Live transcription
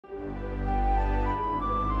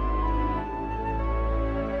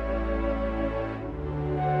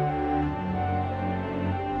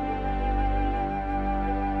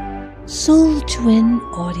Soul Twin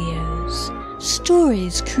Audios.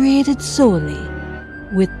 Stories created solely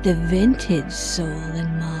with the vintage soul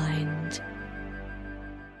in mind.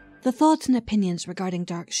 The thoughts and opinions regarding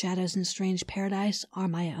Dark Shadows and Strange Paradise are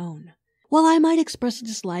my own. While I might express a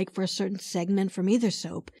dislike for a certain segment from either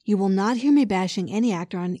soap, you will not hear me bashing any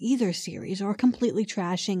actor on either series or completely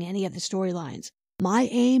trashing any of the storylines. My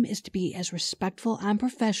aim is to be as respectful and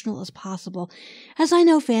professional as possible, as I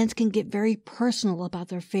know fans can get very personal about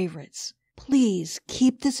their favorites. Please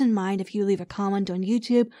keep this in mind if you leave a comment on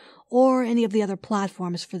YouTube or any of the other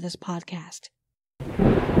platforms for this podcast.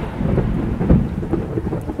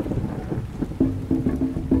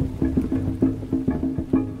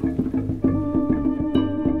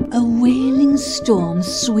 A wailing storm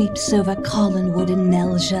sweeps over Collinwood and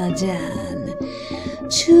Nel Jardin.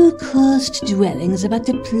 Two cursed dwellings about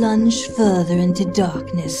to plunge further into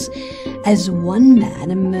darkness as one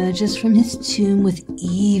man emerges from his tomb with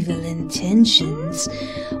evil intentions,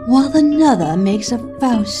 while another makes a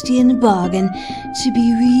Faustian bargain to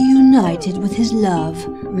be reunited with his love,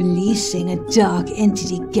 releasing a dark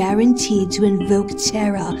entity guaranteed to invoke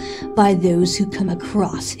terror by those who come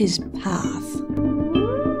across his path.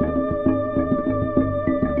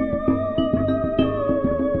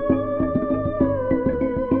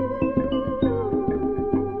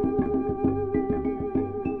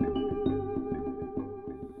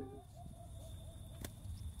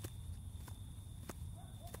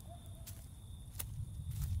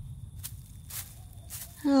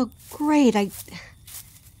 Oh, great, I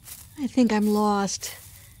think I'm lost.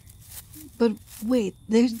 But wait,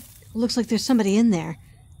 looks like there's somebody in there.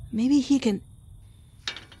 Maybe he can...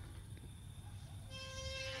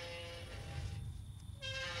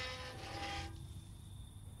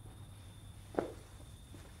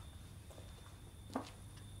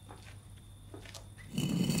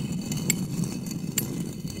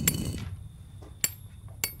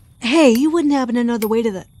 Hey, you wouldn't happen to know the way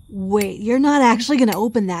to the... Wait, you're not actually going to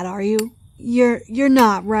open that, are you? You're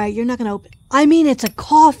not, right? You're not going to open... I mean, it's a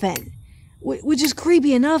coffin, which is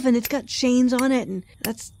creepy enough, and it's got chains on it, and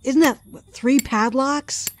isn't that 3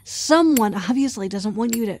 padlocks? Someone obviously doesn't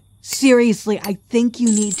want you to... Seriously, I think you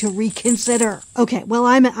need to reconsider. Okay, well,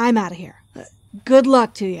 I'm out of here. Good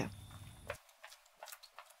luck to you.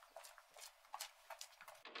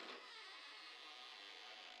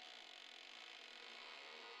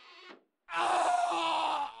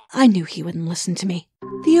 I knew he wouldn't listen to me.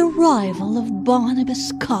 The arrival of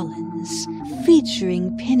Barnabas Collins,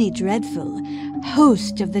 featuring Penny Dreadful,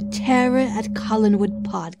 host of the Terror at Collinwood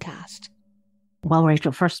podcast. Well,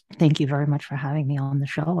 Rachel, first, thank you very much for having me on the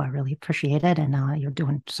show. I really appreciate it. And you're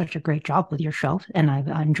doing such a great job with your show. And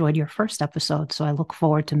I enjoyed your first episode. So I look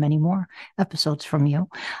forward to many more episodes from you.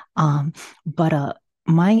 But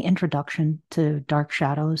my introduction to Dark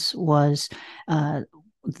Shadows was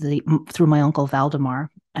through my uncle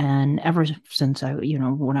Valdemar. And ever since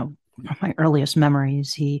my earliest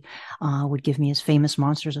memories, he would give me his famous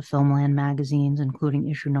Monsters of Filmland magazines, including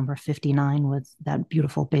issue number 59 with that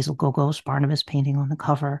beautiful Basil Gogos Barnabas painting on the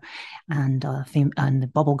cover, and the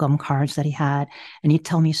bubblegum cards that he had. And he'd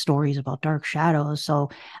tell me stories about Dark Shadows. So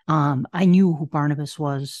I knew who Barnabas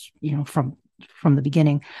was, from the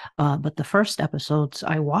beginning. But the first episodes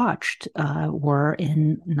I watched were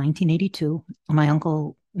in 1982. My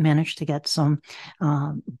uncle managed to get some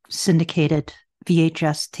syndicated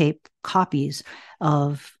VHS tape copies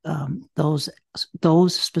of those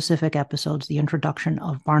specific episodes, the introduction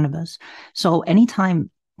of Barnabas. So anytime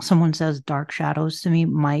someone says Dark Shadows to me,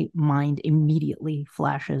 my mind immediately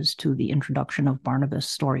flashes to the introduction of Barnabas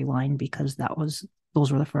storyline, because those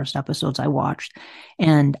were the first episodes I watched,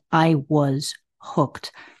 and I was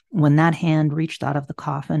hooked. When that hand reached out of the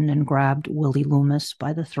coffin and grabbed Willie Loomis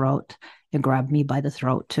by the throat, it grabbed me by the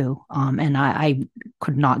throat too. And I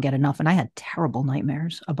could not get enough. And I had terrible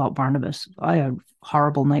nightmares about Barnabas. I had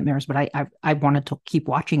horrible nightmares, but I wanted to keep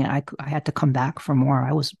watching it. I had to come back for more.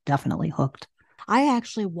 I was definitely hooked. I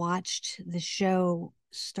actually watched the show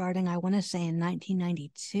starting, I want to say, in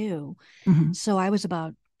 1992. Mm-hmm. So I was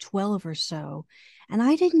about 12 or so. And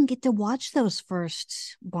I didn't get to watch those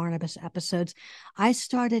first Barnabas episodes. I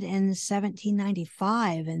started in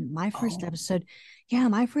 1795, and my first episode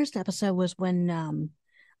was when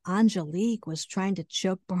Angelique was trying to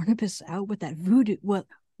choke Barnabas out with that voodoo. Well,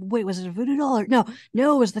 wait, was it a voodoo doll? No,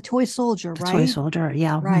 it was the toy soldier, right? The toy soldier,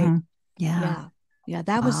 yeah. Right. Mm-hmm. Yeah.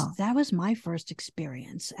 That was my first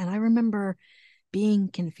experience. And I remember being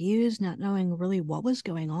confused, not knowing really what was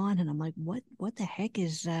going on. And I'm like, what the heck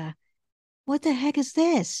is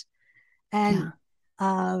this? And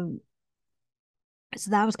so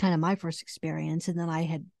that was kind of my first experience. And then I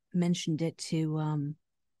had mentioned it to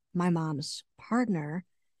my mom's partner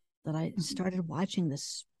that I started watching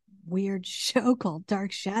this weird show called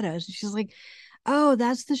Dark Shadows. And she's like, "Oh,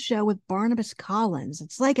 that's the show with Barnabas Collins.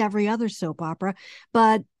 It's like every other soap opera,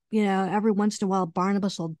 but every once in a while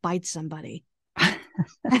Barnabas will bite somebody."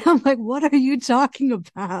 And I'm like, "What are you talking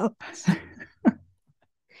about?"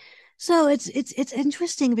 So it's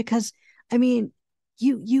interesting because I mean,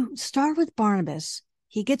 you start with Barnabas.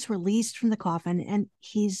 He gets released from the coffin and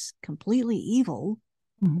he's completely evil,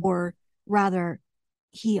 or rather,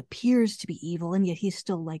 he appears to be evil, and yet he's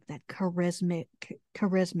still like that charismatic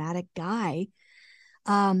guy.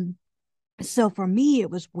 Um, so for me,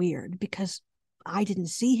 it was weird because I didn't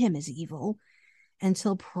see him as evil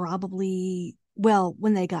until probably, well,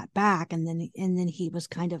 when they got back, and then he was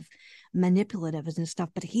kind of manipulative and stuff,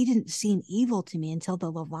 but he didn't seem evil to me until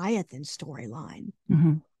the Leviathan storyline.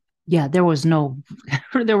 Yeah, there was no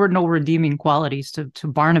there were no redeeming qualities to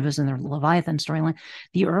Barnabas in the Leviathan storyline.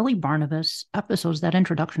 The early Barnabas episodes, that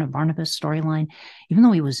introduction of Barnabas storyline, even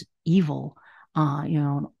though he was evil,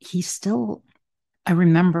 he still, I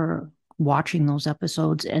remember watching those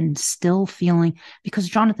episodes and still feeling, because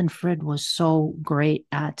Jonathan Frid was so great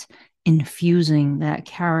at infusing that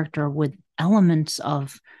character with elements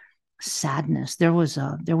of sadness. There was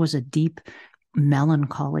a deep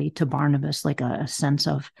melancholy to Barnabas, like a sense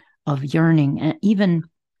of yearning, and even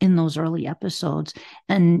in those early episodes.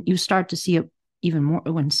 And you start to see it even more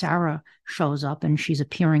when Sarah shows up and she's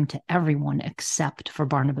appearing to everyone except for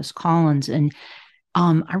Barnabas Collins. And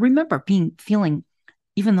I remember feeling,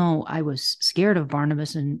 even though I was scared of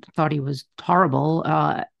Barnabas and thought he was horrible,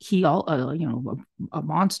 he all a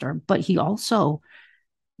monster, but he also,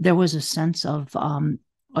 there was a sense of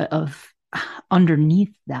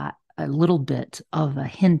underneath that, a little bit of a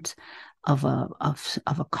hint of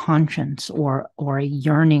a conscience, or a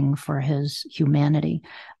yearning for his humanity.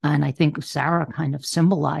 And I think Sarah kind of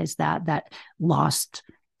symbolized that lost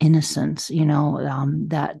innocence,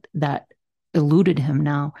 that eluded him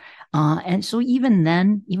now. And so even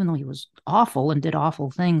then, even though he was awful and did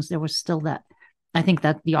awful things, there was still that, I think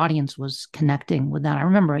that the audience was connecting with that. I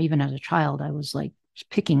remember even as a child, I was like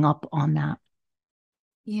picking up on that.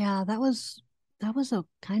 Yeah, that was a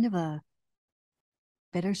kind of a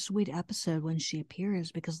bittersweet episode when she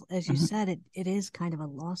appears, because as you said, it is kind of a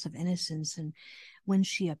loss of innocence. And when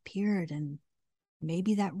she appeared, and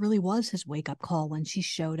maybe that really was his wake-up call when she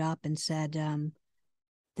showed up and said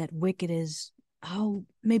that Wicked is, oh,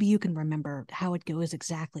 maybe you can remember how it goes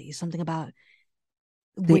exactly, something about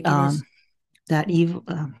Wicked is that evil,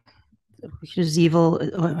 which is evil.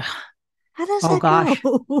 How does Oh that gosh,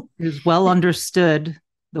 go? it is well understood.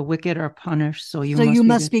 The wicked are punished, so you So you must be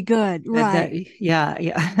must good. be good, That, right? yeah,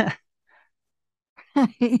 yeah.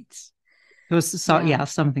 Right. It was Yeah, yeah,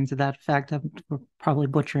 something to that effect. I'm probably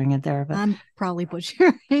butchering it there, but I'm probably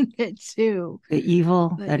butchering it too.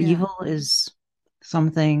 But that yeah, evil is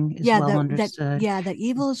something is yeah, well that understood. yeah, that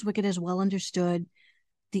evil is wicked is well understood.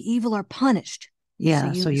 The evil are punished. So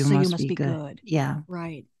Yeah, so you you so you must must be be good. good. Yeah,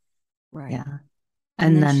 Right. Right. yeah. And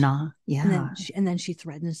And then then she, and yeah. then she, and then she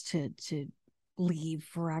threatens to leave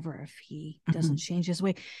forever if he doesn't Mhm. change his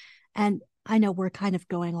way. And I know we're kind of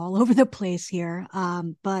going all over the place here,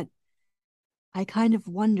 but I kind of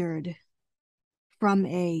wondered from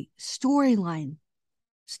a storyline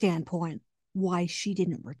standpoint why she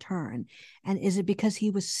didn't return. And is it because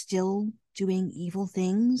he was still doing evil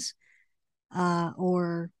things?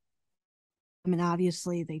 Or, I mean,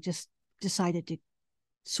 obviously they just decided to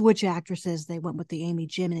switch actresses. They went with the Amy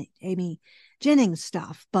Jennings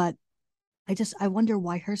stuff, but I wonder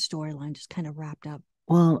why her storyline just kind of wrapped up.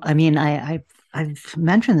 Well, I mean, I've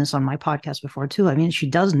mentioned this on my podcast before too. I mean, she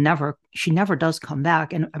never does come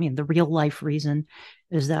back. And I mean, the real life reason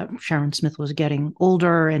is that Sharon Smith was getting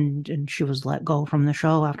older, and she was let go from the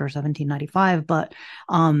show after 1795. But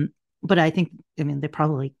I think, I mean, they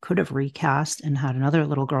probably could have recast and had another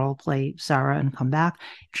little girl play Sarah and come back.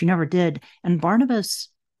 She never did. And Barnabas,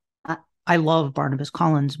 I, I love Barnabas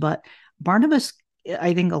Collins, but Barnabas,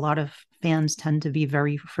 I think a lot of fans tend to be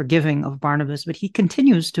very forgiving of Barnabas, but he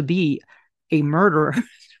continues to be a murderer.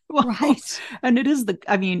 Well, Right. and it is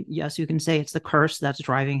I mean, yes, you can say it's the curse that's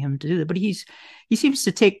driving him to do it, but he seems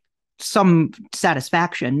to take some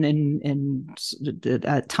satisfaction in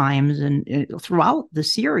at times and throughout the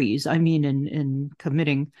series. I mean, in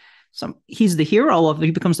committing some, he's the hero of,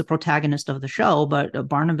 he becomes the protagonist of the show, but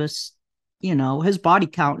Barnabas, his body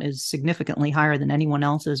count is significantly higher than anyone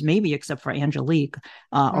else's, maybe except for Angelique,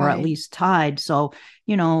 or at Right. least tied. So,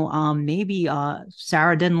 maybe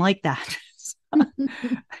Sarah didn't like that.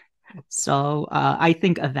 So I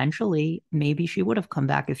think eventually maybe she would have come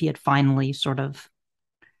back if he had finally sort of,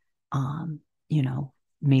 um, you know,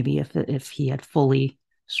 maybe if he had fully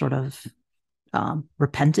sort of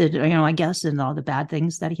repented, I guess, in all the bad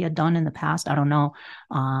things that he had done in the past. I don't know.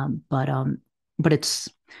 But it's,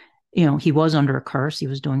 he was under a curse. He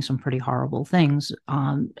was doing some pretty horrible things.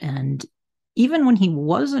 And even when he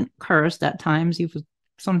wasn't cursed, at times he was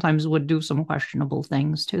sometimes would do some questionable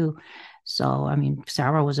things too. So, I mean,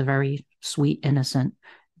 Sarah was a very sweet, innocent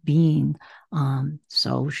being.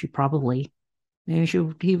 So she probably, maybe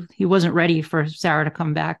he wasn't ready for Sarah to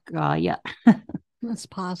come back yet. That's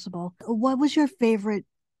possible. What was your favorite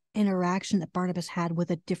interaction that Barnabas had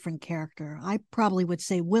with a different character? I probably would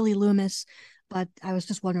say Willie Loomis, but I was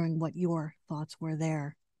just wondering what your thoughts were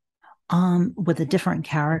there. With a different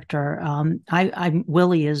character,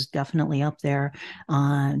 Willie is definitely up there.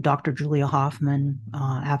 Dr. Julia Hoffman,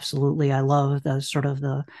 absolutely. I love the sort of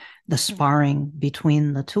the sparring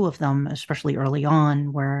between the two of them, especially early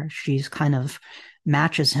on, where she's kind of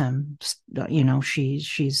matches him.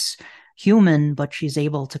 She's human, but she's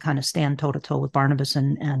able to kind of stand toe to toe with Barnabas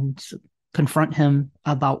and confront him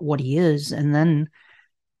about what he is, and then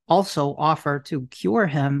also offer to cure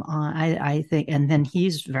him. I think, and then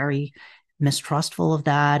he's very mistrustful of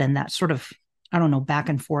that, and that sort of, I don't know, back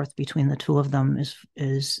and forth between the two of them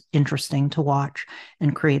is interesting to watch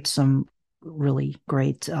and creates some really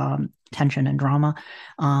great tension and drama.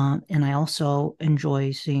 And I also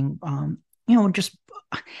enjoy seeing, just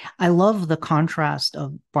I love the contrast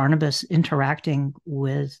of Barnabas interacting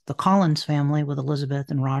with the Collins family, with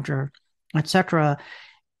Elizabeth and Roger, etc.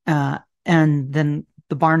 And then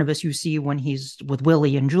the Barnabas you see when he's with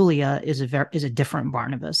Willie and Julia is a different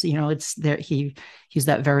Barnabas. It's there. He's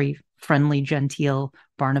that very friendly, genteel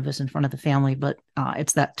Barnabas in front of the family, but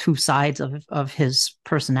it's that two sides of his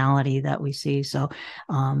personality that we see. So,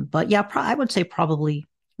 but yeah, I would say probably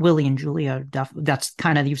Willie and Julia. That's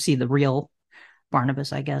kind of, you see the real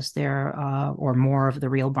Barnabas, I guess, there, or more of the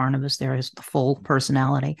real Barnabas. There is the full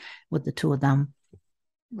personality with the two of them.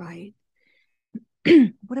 Right.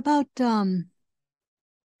 What about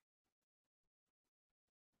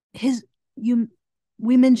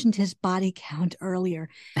we mentioned his body count earlier.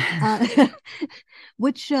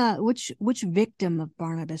 Which victim of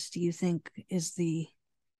Barnabas do you think is the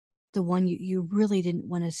one you really didn't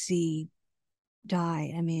want to see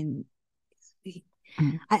die? I mean,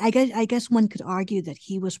 I guess one could argue that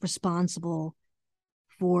he was responsible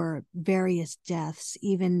for various deaths,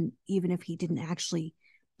 even if he didn't actually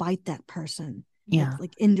bite that person. Yeah.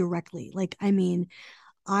 Like indirectly. Like, I mean,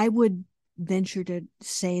 I would venture to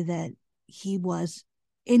say that he was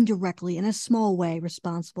indirectly, in a small way,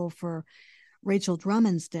 responsible for Rachel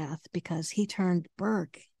Drummond's death, because he turned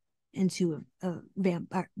Dirk into a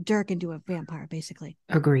vampire, basically.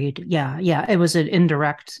 Agreed. Yeah. It was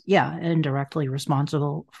indirectly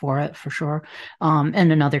responsible for it, for sure.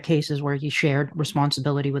 And in other cases where he shared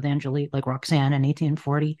responsibility with Angelique, like Roxanne in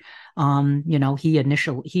 1840,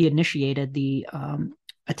 he initiated the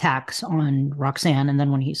attacks on Roxanne, and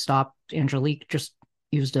then when he stopped, Angelique just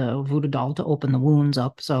used a voodoo doll to open the wounds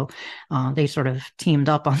up. So they sort of teamed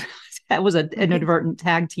up on that. Was an inadvertent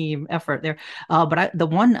tag team effort there. But the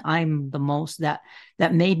one I'm the most that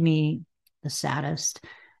made me the saddest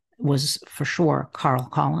was for sure Carl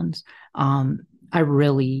Collins. I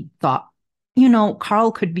really thought,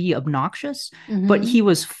 Carl could be obnoxious, but he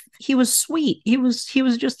was sweet. He was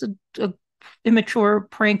just a immature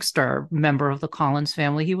prankster member of the Collins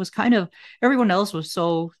family. He was kind of, everyone else was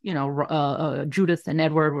so, Judith and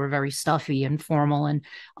Edward were very stuffy and formal. And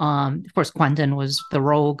of course, Quentin was the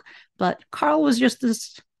rogue, but Carl was just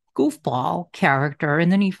this goofball character.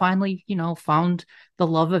 And then he finally, found the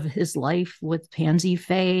love of his life with Pansy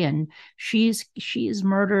Faye, and she's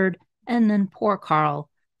murdered. And then poor Carl,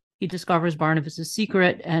 he discovers Barnabas's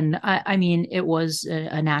secret. And I mean, it was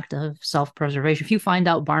an act of self-preservation. If you find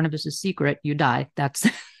out Barnabas's secret, you die. That's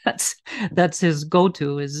his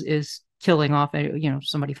go-to is killing off,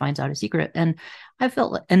 somebody finds out a secret. And I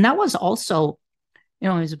felt, and that was also,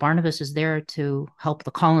 as Barnabas is there to help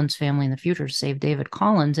the Collins family in the future, save David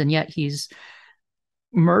Collins. And yet he's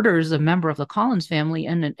murders a member of the Collins family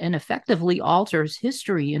and effectively alters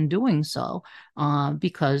history in doing so,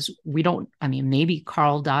 because maybe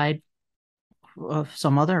Carl died of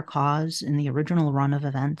some other cause in the original run of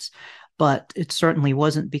events, but it certainly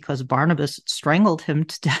wasn't because Barnabas strangled him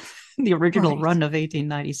to death in the original run of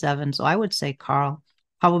 1897. So I would say Carl.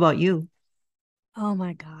 How about you? Oh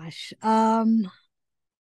my gosh.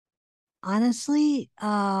 Honestly,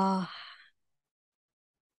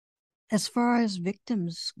 as far as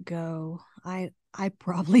victims go, I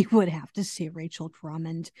probably would have to say Rachel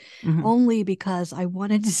Drummond, only because I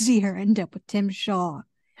wanted to see her end up with Tim Shaw.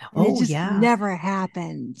 And it just never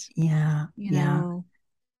happened. Yeah. You know.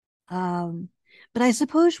 But I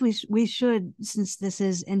suppose we should, since this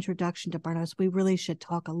is introduction to Barnabas, we really should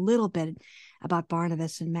talk a little bit about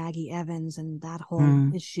Barnabas and Maggie Evans and that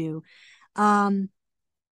whole issue. I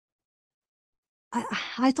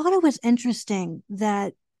thought it was interesting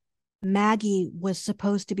that Maggie was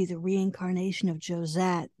supposed to be the reincarnation of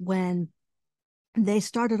Josette when they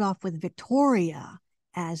started off with Victoria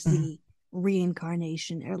as the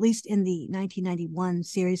reincarnation, or at least in the 1991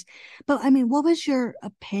 series. But I mean, what was your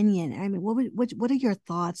opinion? I mean, what are your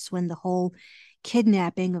thoughts when the whole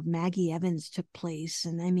kidnapping of Maggie Evans took place?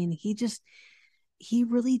 And I mean, he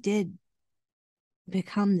really did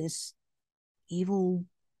become this evil,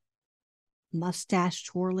 mustache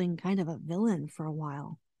twirling kind of a villain for a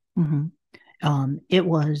while. It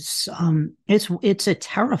was it's a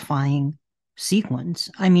terrifying sequence.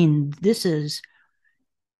 I mean, this is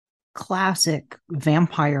classic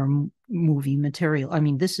vampire movie material. I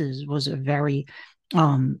mean, was a very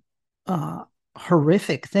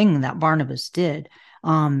horrific thing that Barnabas did,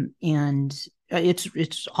 and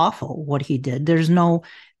it's awful what he did. There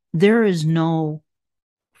is no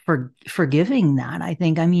forgiving that. I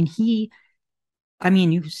think. I mean, he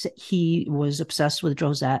was obsessed with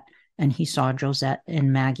Josette, and he saw Josette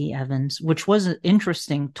and Maggie Evans, which was an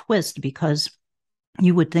interesting twist because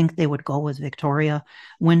you would think they would go with Victoria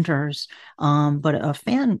Winters. But a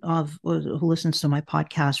fan who listens to my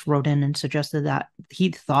podcast wrote in and suggested that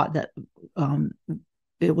he thought that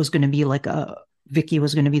it was going to be like Vicky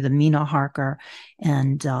was going to be the Mina Harker,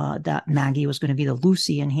 and that Maggie was going to be the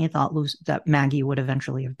Lucy, and he thought that Maggie would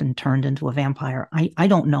eventually have been turned into a vampire. I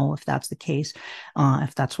don't know if that's the case,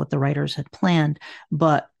 if that's what the writers had planned,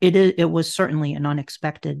 but it was certainly an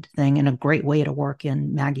unexpected thing and a great way to work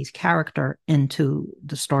in Maggie's character into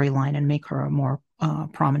the storyline and make her a more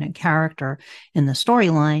prominent character in the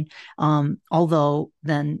storyline. Although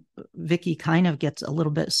then Vicky kind of gets a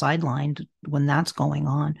little bit sidelined when that's going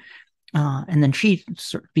on. And then she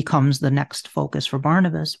becomes the next focus for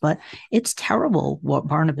Barnabas. But it's terrible what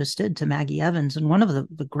Barnabas did to Maggie Evans. And one of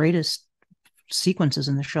the greatest sequences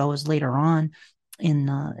in the show is later on in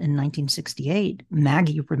 1968.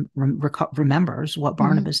 Maggie remembers what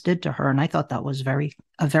Barnabas did to her. And I thought that was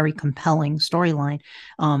a very compelling storyline.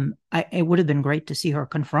 It would have been great to see her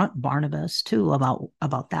confront Barnabas too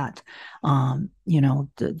about that.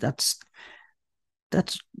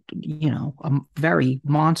 That's a very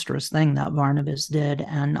monstrous thing that Barnabas did.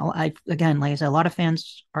 And again, like I said, a lot of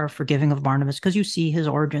fans are forgiving of Barnabas because you see his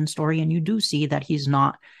origin story and you do see that he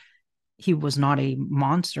was not a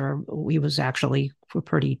monster. He was actually a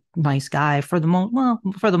pretty nice guy for the most part,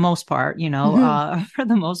 for the most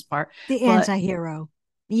part. The anti-hero.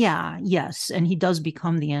 Yeah, yes. And he does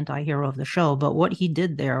become the anti-hero of the show. But what he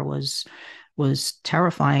did there was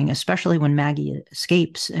terrifying, especially when Maggie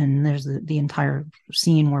escapes, and there's the entire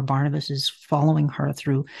scene where Barnabas is following her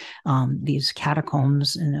through these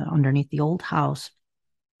catacombs underneath the old house.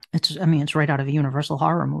 It's right out of a Universal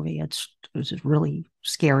horror movie. It's really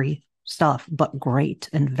scary stuff, but great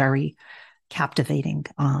and very captivating.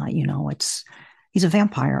 He's a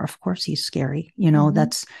vampire. Of course he's scary. You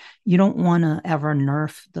don't want to ever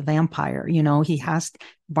nerf the vampire.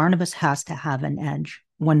 Barnabas has to have an edge.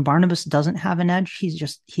 When Barnabas doesn't have an edge,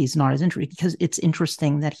 he's not as interesting, because it's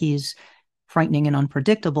interesting that he's frightening and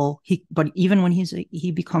unpredictable. But even when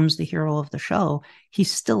he becomes the hero of the show,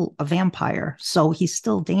 he's still a vampire. So he's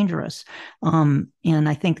still dangerous. And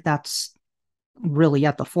I think that's really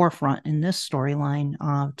at the forefront in this storyline,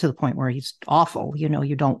 to the point where he's awful. You're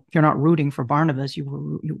not rooting for Barnabas.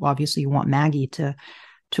 You obviously want Maggie to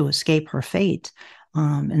escape her fate.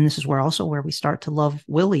 And this is where we start to love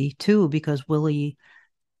Willie too, because Willie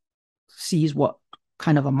sees what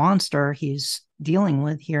kind of a monster he's dealing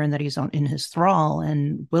with here and that he's in his thrall.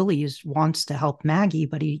 And Willie wants to help Maggie,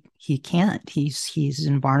 but he can't. He's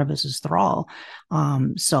in Barnabas's thrall.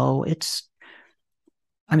 So it's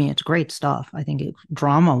great stuff. I think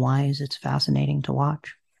drama wise, it's fascinating to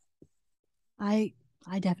watch. I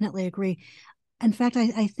definitely agree. In fact,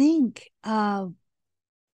 I think, and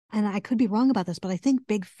I could be wrong about this, but I think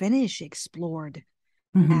Big Finish explored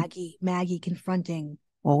Maggie confronting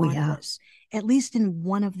Barnabas, at least in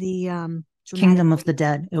one of the Kingdom of the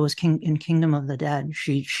Dead. It was in Kingdom of the Dead.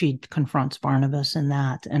 She confronts Barnabas in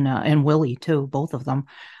that, and Willie too, both of them.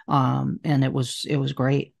 And it was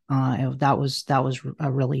great. That was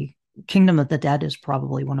a really, Kingdom of the Dead is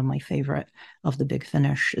probably one of my favorite of the Big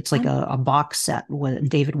Finish. It's like a box set with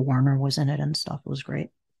David Warner was in it and stuff. It was great.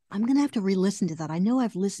 I'm gonna have to re-listen to that. I know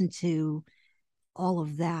I've listened to all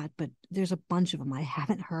of that, but there's a bunch of them I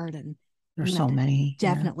haven't heard, and there's so many.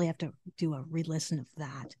 Definitely have to do a re-listen of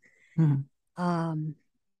that. Oh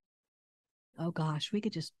gosh, we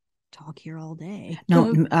could just talk here all day.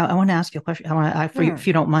 No, I want to ask you a question. Sure. If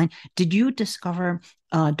you don't mind, did you discover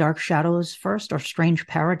Dark Shadows first or Strange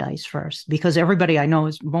Paradise first? Because everybody I know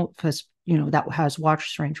has, that has watched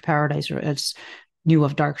Strange Paradise or it's knew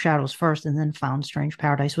of Dark Shadows first and then found Strange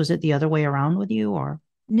Paradise. Was it the other way around with you, or?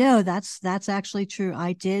 No, that's actually true.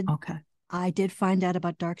 Okay. I did find out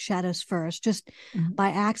about Dark Shadows first, just Mhm.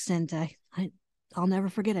 by accident. I'll never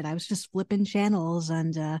forget it. I was just flipping channels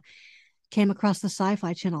and came across the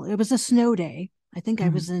Sci-Fi Channel. It was a snow day. I think I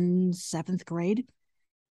was in 7th grade,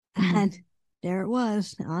 and there it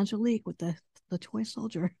was, Angelique with the toy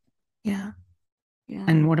soldier. Yeah. Yeah.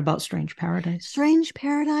 And what about Strange Paradise? Strange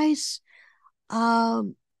Paradise.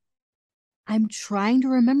 Um, I'm trying to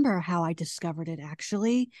remember how I discovered it.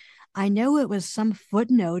 Actually, I know it was some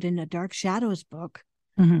footnote in a Dark Shadows book.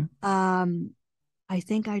 Mm-hmm. I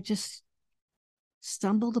think I just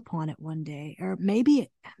stumbled upon it one day, or maybe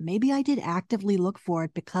I did actively look for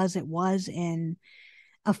it because it was in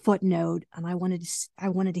a footnote and I wanted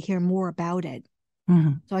to hear more about it.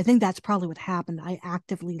 Mm-hmm. So I think that's probably what happened. I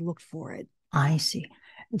actively looked for it. I see.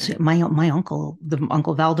 So my uncle, the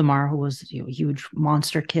Uncle Valdemar, who was a huge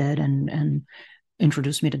monster kid and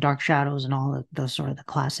introduced me to Dark Shadows and all the sort of the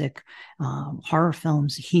classic horror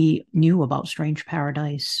films. He knew about Strange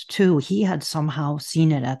Paradise too. He had somehow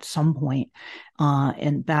seen it at some point,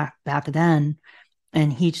 and back then.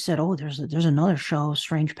 And he said, "Oh, there's another show,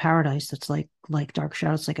 Strange Paradise, that's like Dark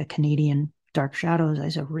Shadows, like a Canadian Dark Shadows." I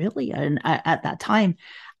said, "Really?" And at that time,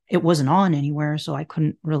 it wasn't on anywhere, so I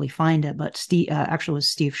couldn't really find it. But Steve, actually, it was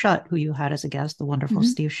Steve Shutt, who you had as a guest, the wonderful Mm-hmm.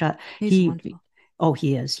 Steve Shutt. He's wonderful. Oh,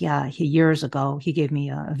 he is. Yeah. Years ago, he gave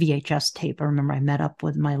me a VHS tape. I remember I met up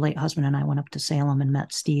with my late husband and I went up to Salem and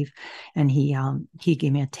met Steve, and he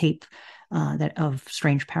gave me a tape that of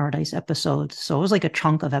Strange Paradise episodes. So it was like a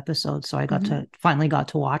chunk of episodes. So I finally got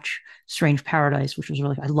to watch Strange Paradise, which was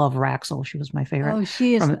really, I love Raxel. She was my favorite. Oh,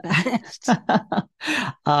 she is the best.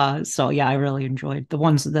 So yeah, I really enjoyed the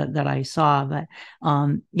ones that I saw. But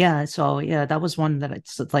yeah, so yeah, that was one that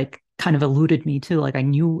it's like kind of eluded me too. Like I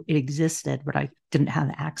knew it existed, but I didn't have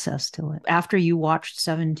access to it. After you watched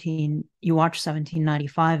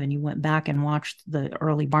 1795 and you went back and watched the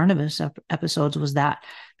early Barnabas episodes, that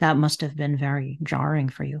must have been very jarring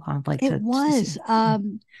for you, huh? Like It to see. was.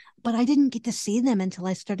 But I didn't get to see them until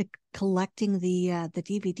I started collecting the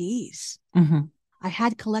DVDs. Mm-hmm. I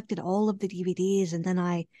had collected all of the DVDs and then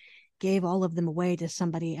I gave all of them away to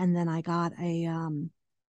somebody, and then I got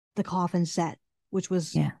the coffin set, which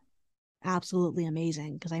was Yeah. absolutely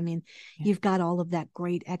amazing because I mean, Yeah. you've got all of that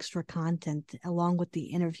great extra content along with the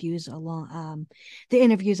interviews at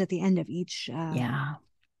the end of Yeah.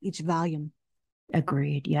 each volume.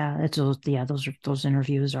 Agreed. Yeah, those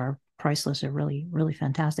interviews are priceless. They're really, really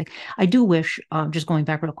fantastic. I do wish, just going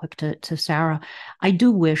back real quick to Sarah, I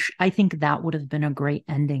think that would have been a great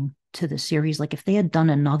ending to the series. Like if they had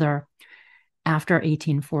done another after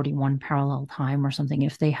 1841 parallel time or something,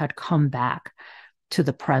 if they had come back to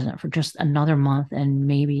the present for just another month and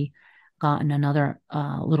maybe gotten another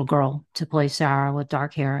little girl to play Sarah with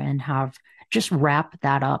dark hair and have just wrap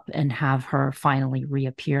that up and have her finally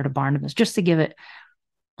reappear to Barnabas, just to give it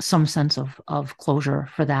some sense of closure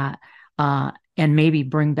for that. And maybe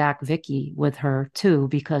bring back Vicky with her too,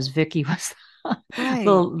 because Vicky was Right.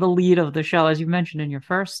 the lead of the show. As you mentioned in your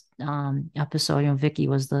first episode, Vicky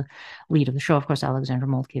was the lead of the show. Of course, Alexandra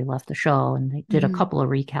Moltke left the show, and they did a couple of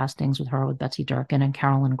recastings with her, with Betsy Durkin and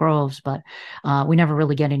Carolyn Groves, but we never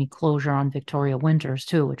really get any closure on Victoria Winters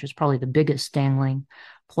too, which is probably the biggest dangling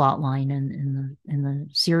plot line in the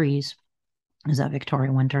series. Is that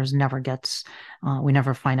Victoria Winters never gets, we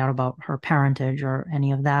never find out about her parentage or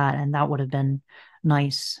any of that. And that would have been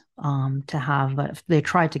nice to have. But if they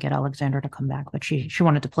tried to get Alexandra to come back, but she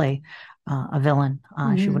wanted to play a villain.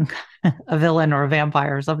 She wouldn't, a villain or a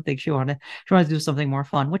vampire or something. She wanted to do something more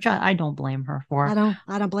fun, which I don't blame her for. I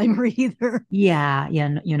don't blame her either. Yeah.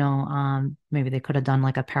 Maybe they could have done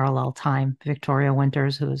like a parallel time Victoria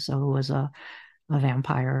Winters, who was a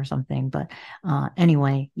vampire or something. But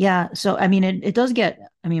anyway, yeah. So, I mean, it does get,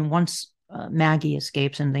 once Maggie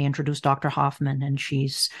escapes and they introduce Dr. Hoffman and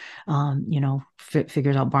she's,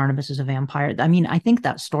 figures out Barnabas is a vampire. I mean, I think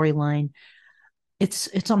that storyline, it's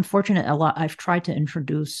unfortunate. A lot. I've tried to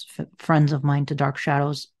introduce friends of mine to Dark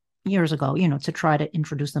Shadows years ago, to try to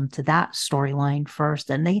introduce them to that storyline first.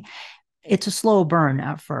 And it's a slow burn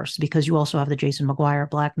at first because you also have the Jason McGuire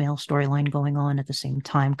blackmail storyline going on at the same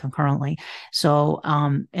time concurrently. So,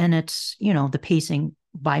 and it's, the pacing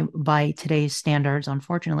by today's standards,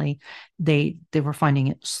 unfortunately, they were finding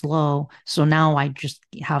it slow. So now I just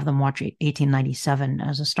have them watch 1897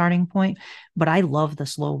 as a starting point. But I love the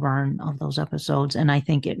slow burn of those episodes, and I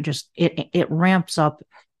think it ramps up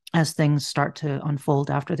as things start to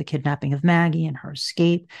unfold after the kidnapping of Maggie and her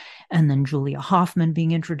escape, and then Julia Hoffman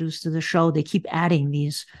being introduced to the show. They keep adding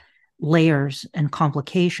these layers and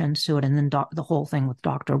complications to it, and then the whole thing with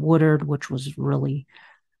Dr. Woodard, which was really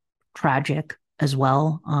tragic as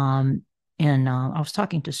well. And I was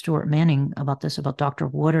talking to Stuart Manning about this, about Dr.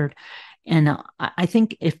 Woodard. And I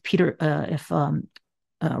think if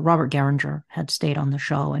Robert Geringer had stayed on the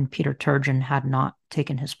show and Peter Turgeon had not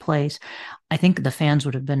taken his place, I think the fans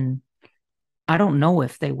would have been, I don't know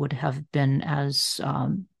if they would have been as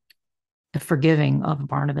forgiving of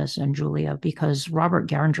Barnabas and Julia, because Robert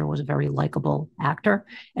Geringer was a very likable actor,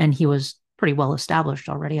 and he was pretty well established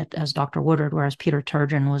already as Dr. Woodard, whereas Peter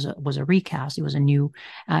Turgeon was a recast. He was a new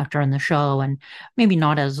actor in the show, and maybe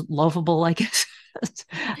not as lovable, I guess,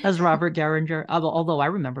 as Robert Geringer. Although I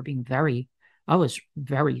remember I was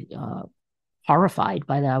very horrified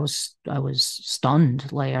by that. I was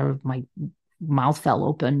stunned. Like my mouth fell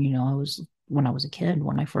open. When I was a kid,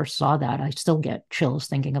 when I first saw that. I still get chills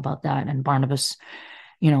thinking about that. And Barnabas,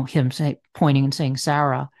 him pointing and saying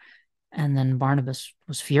Sarah. And then Barnabas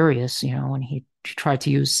was furious, when he tried to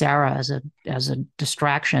use Sarah as a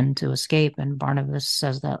distraction to escape. And Barnabas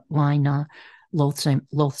says that line,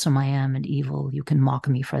 loathsome I am and evil. You can mock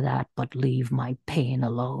me for that, but leave my pain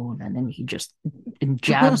alone. And then he just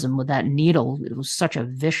jabs him with that needle. It was such a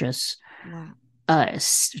vicious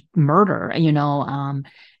murder,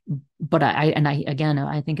 But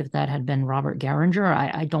I think if that had been Robert Geringer,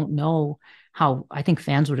 I don't know how. I think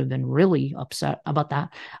fans would have been really upset about that.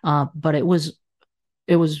 But it was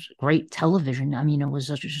great television. I mean, it was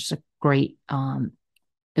just a great.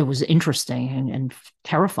 It was interesting and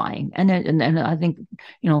terrifying, and I think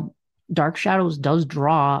Dark Shadows does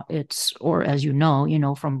draw as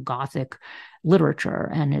from Gothic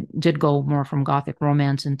literature, and it did go more from Gothic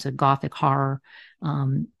romance into Gothic horror,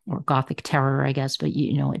 or Gothic terror, I guess. But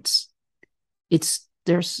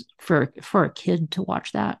there's for a kid to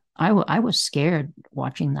watch that. I was scared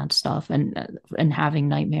watching that stuff and having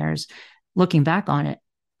nightmares. Looking back on it,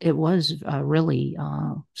 it was a really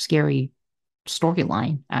scary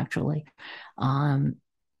storyline, actually.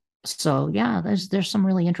 So yeah, there's some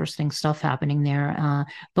really interesting stuff happening there.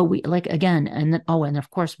 But we again, and of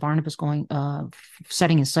course Barnabas going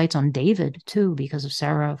setting his sights on David too, because of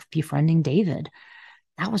Sarah befriending David.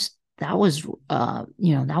 That was that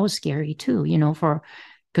was scary too,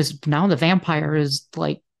 because now the vampire is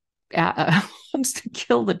wants to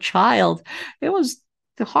kill the child. It was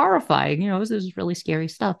horrifying, it was really scary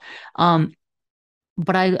stuff.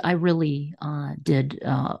 But I really I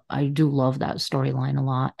do love that storyline a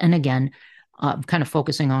lot. And again, kind of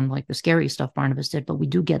focusing on the scary stuff Barnabas did, but we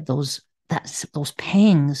do get those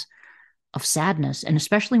pangs of sadness, and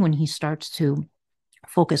especially when he starts to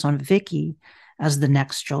focus on Vicky as the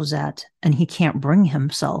next Josette, and he can't bring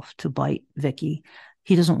himself to bite Vicky.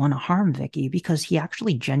 He doesn't want to harm Vicky because he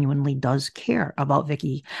actually genuinely does care about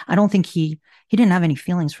Vicky. I don't think he didn't have any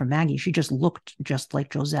feelings for Maggie. She just looked just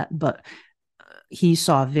like Josette, but he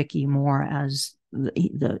saw Vicky more as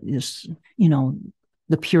the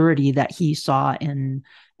purity that he saw in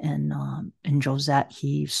Josette.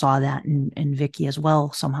 He saw that in Vicky as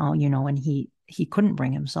well somehow, and he couldn't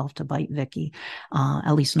bring himself to bite Vicky,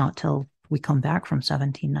 at least not till we come back from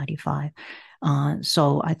 1795.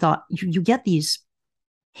 So I thought you get these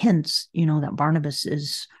hints, that Barnabas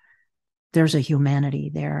there's a humanity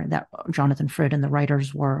there that Jonathan Frid and the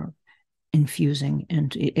writers were infusing,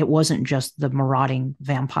 and it wasn't just the marauding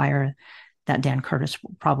vampire that Dan Curtis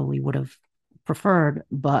probably would have preferred,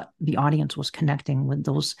 but the audience was connecting with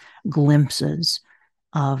those glimpses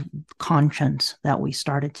of conscience that we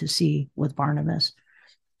started to see with Barnabas.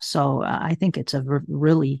 So I think it's a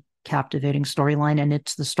really captivating storyline, and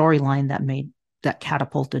it's the storyline that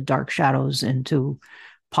catapulted Dark Shadows into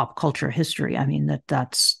pop culture history. I mean,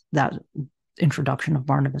 that introduction of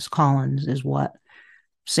Barnabas Collins is what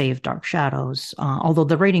saved Dark Shadows. Although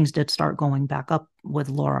the ratings did start going back up with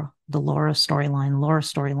Laura. The Laura storyline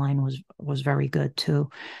was very good too.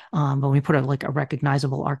 But we put a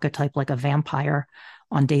recognizable archetype like a vampire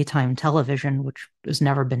on daytime television, which has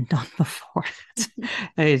never been done before.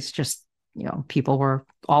 It's just, people were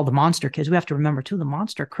all the monster kids. We have to remember too, the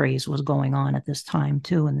monster craze was going on at this time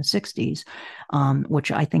too in the 60s,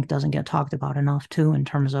 which I think doesn't get talked about enough too in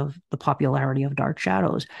terms of the popularity of Dark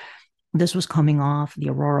Shadows. This was coming off the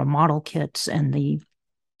Aurora model kits and the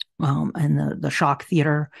shock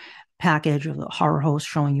theater, package of the horror host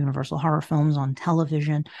showing Universal horror films on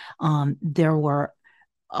television. There were,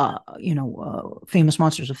 famous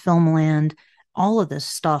monsters of Filmland. All of this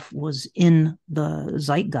stuff was in the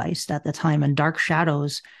zeitgeist at the time, and Dark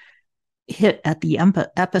Shadows hit at the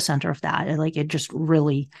epicenter of that. Like, it just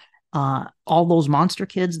really, all those monster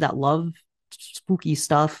kids that love spooky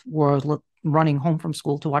stuff were running home from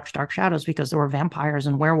school to watch Dark Shadows because there were vampires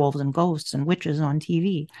and werewolves and ghosts and witches on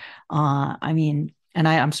TV.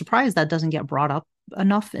 I'm surprised that doesn't get brought up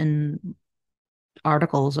enough in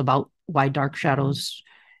articles about why Dark Shadows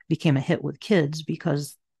became a hit with kids,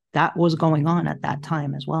 because that was going on at that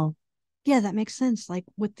time as well. Yeah, that makes sense. Like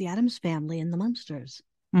with the Addams Family and the Munsters.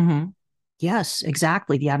 Mm-hmm. Yes,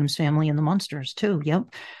 exactly. The Addams Family and the Munsters too.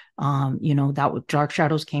 Yep. That Dark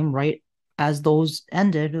Shadows came right as those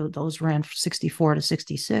ended. Those ran from 64 to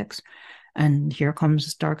 66. And here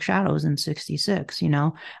comes Dark Shadows in 66, but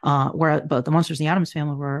the Munsters and the Addams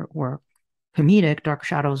Family were comedic. Dark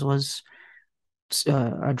Shadows was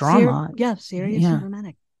a drama. Serious and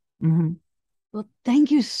dramatic. Mm-hmm. Well,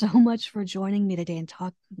 thank you so much for joining me today and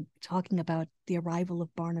talking about the arrival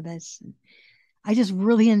of Barnabas. I just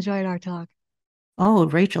really enjoyed our talk. Oh,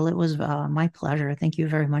 Rachel, it was my pleasure. Thank you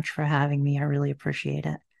very much for having me. I really appreciate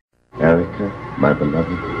it. Erica, my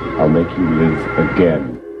beloved, I'll make you live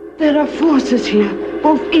again. There are forces here,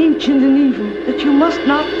 both ancient and evil, that you must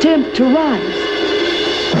not tempt to rise.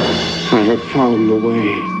 I have found the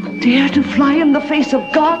way. Dare to fly in the face of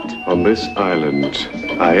God? On this island,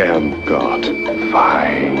 I am God.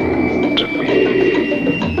 Find me.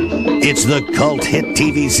 It's the cult hit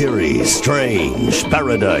TV series Strange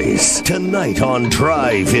Paradise, tonight on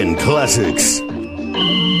Drive-In Classics.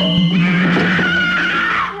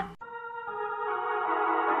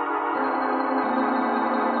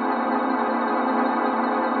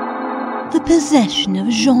 The Possession of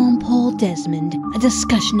Jean-Paul Desmond, a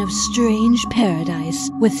discussion of Strange Paradise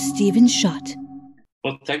with Stephen Schutt.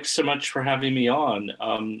 Well, thanks so much for having me on.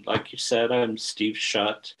 Like you said, I'm Steve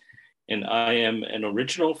Schutt, and I am an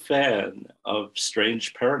original fan of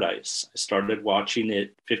Strange Paradise. I started watching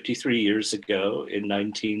it 53 years ago in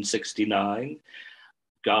 1969.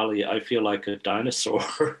 Golly, I feel like a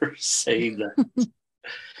dinosaur saying that.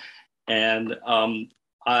 And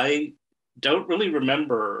I don't really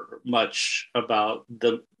remember much about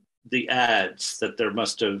the ads that there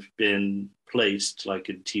must have been placed, like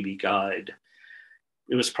in TV Guide.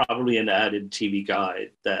 It was probably an ad in TV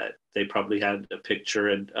Guide that they probably had a picture,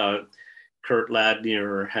 and Kurt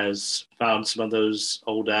Ladnier has found some of those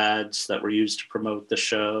old ads that were used to promote the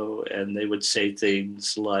show, and they would say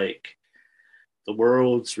things like, "The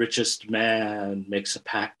world's richest man makes a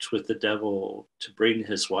pact with the devil to bring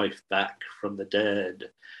his wife back from the dead."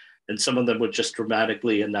 And some of them would just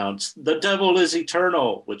dramatically announce, "The devil is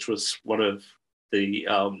eternal," which was one of the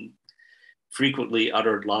frequently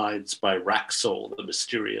uttered lines by Raxel, the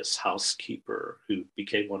mysterious housekeeper, who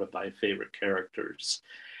became one of my favorite characters.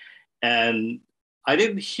 And I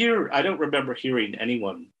don't remember hearing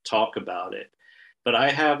anyone talk about it, but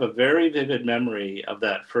I have a very vivid memory of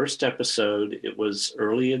that first episode. It was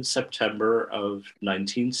early in September of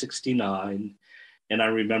 1969. And I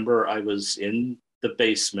remember I was in the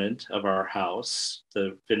basement of our house,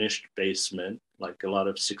 the finished basement, like a lot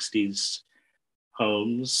of 60s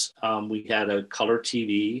homes. We had a color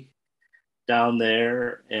TV down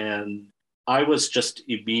there, and I was just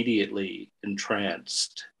immediately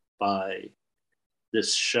entranced by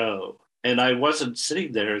this show. And I wasn't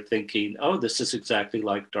sitting there thinking, oh, this is exactly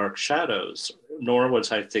like Dark Shadows, nor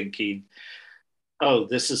was I thinking, oh,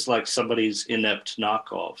 this is like somebody's inept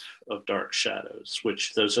knockoff of Dark Shadows,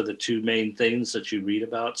 which those are the two main things that you read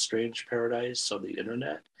about Strange Paradise on the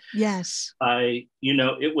internet. Yes.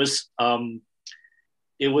 It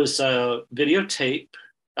was a videotape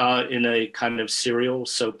in a kind of serial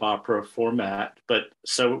soap opera format, but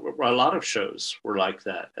so a lot of shows were like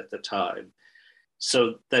that at the time.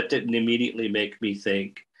 So that didn't immediately make me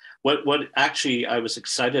think. What actually I was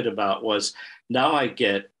excited about was, now I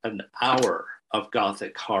get an hour of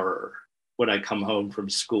Gothic horror when I come home from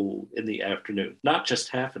school in the afternoon. Not just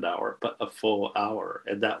half an hour, but a full hour.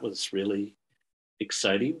 And that was really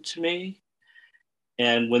exciting to me.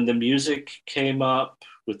 And when the music came up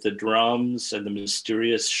with the drums and the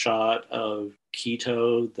mysterious shot of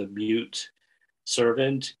Quito, the mute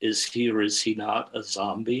servant, is he or is he not a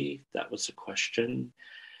zombie? That was a question.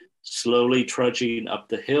 Slowly trudging up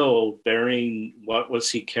the hill, bearing, what was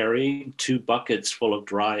he carrying? 2 buckets full of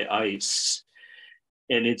dry ice.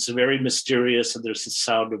 And it's very mysterious, and there's the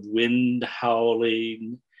sound of wind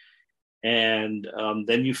howling. And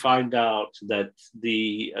then you find out that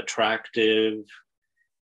the attractive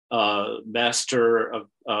master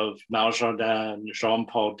of Maljardin,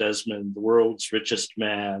 Jean-Paul Desmond, the world's richest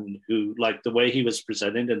man, who, like the way he was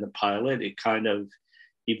presented in the pilot, it kind of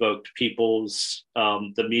evoked people's,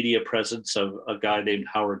 the media presence of a guy named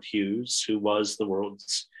Howard Hughes, who was the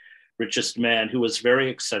world's richest man, who was very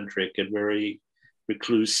eccentric and very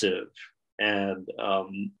reclusive, and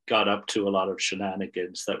got up to a lot of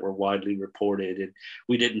shenanigans that were widely reported. And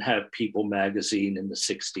we didn't have People magazine in the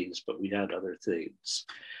 60s, but we had other things.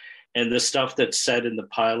 And the stuff that's said in the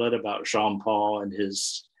pilot about Jean-Paul and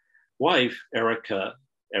his wife, Erica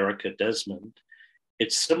Desmond,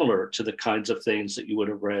 it's similar to the kinds of things that you would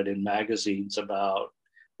have read in magazines about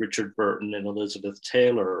Richard Burton and Elizabeth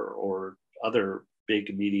Taylor or other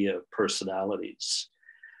big media personalities.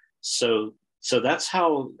 So that's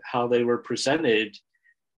how they were presented.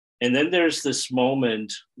 And then there's this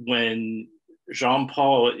moment when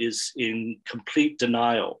Jean-Paul is in complete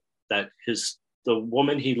denial that the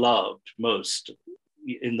woman he loved most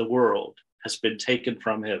in the world has been taken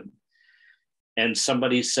from him. And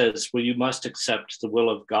somebody says, well, you must accept the will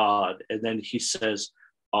of God. And then he says,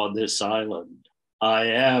 on this island, I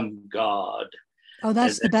am God. Oh,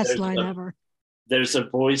 that's the best line ever. There's a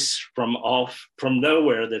voice from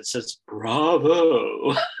nowhere that says,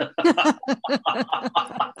 bravo.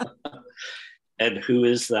 And who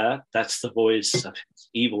is that? That's the voice of his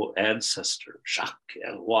evil ancestor, Jacques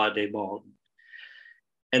Eloi de Monde.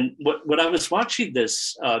 And when I was watching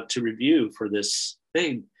this to review for this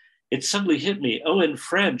thing, it suddenly hit me, oh, in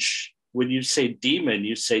French, when you say demon,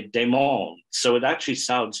 you say démon. So it actually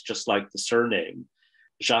sounds just like the surname,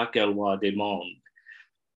 Jacques Eloi de Monde.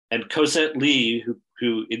 And Cosette Lee,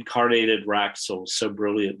 who incarnated Raxel so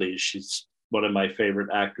brilliantly, she's one of my favorite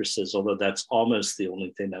actresses, although that's almost the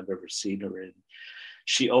only thing I've ever seen her in.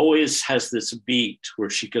 She always has this beat where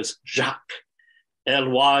she goes, Jacques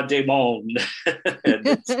Eloi de Monde. And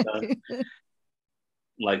it's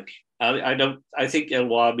like, I think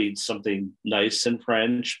Eloi means something nice in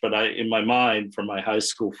French, but in my mind, from my high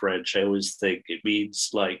school French, I always think it means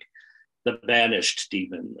like the banished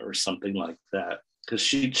demon or something like that. Because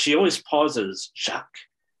she always pauses, Jacques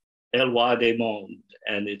Eloi de Monde,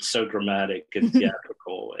 and it's so dramatic and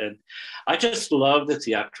theatrical. And I just love the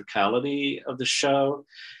theatricality of the show.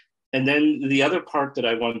 And then the other part that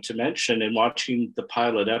I wanted to mention in watching the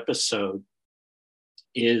pilot episode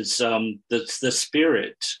is the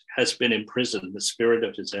spirit has been imprisoned. The spirit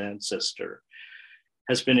of his ancestor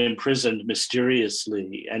has been imprisoned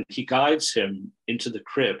mysteriously, and he guides him into the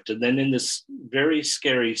crypt. And then in this very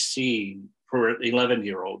scary scene, for an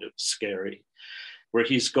 11-year-old, it was scary, where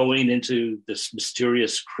he's going into this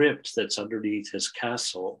mysterious crypt that's underneath his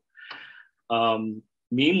castle.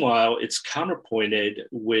 Meanwhile, it's counterpointed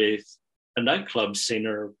with a nightclub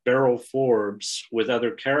singer, Beryl Forbes, with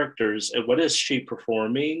other characters. And what is she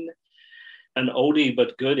performing? An oldie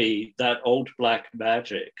but goodie, That Old Black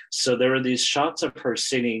Magic. So there are these shots of her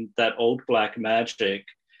singing That Old Black Magic,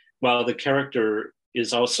 while the character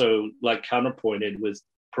is also like counterpointed with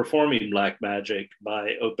performing black magic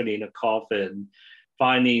by opening a coffin,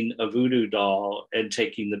 finding a voodoo doll, and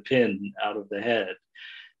taking the pin out of the head.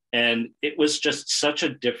 And it was just such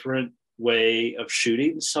a different way of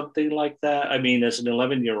shooting something like that. I mean, as an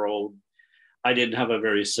 11-year-old, I didn't have a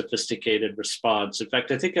very sophisticated response. In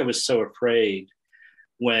fact, I think I was so afraid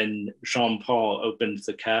when Jean-Paul opened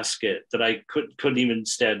the casket that I couldn't even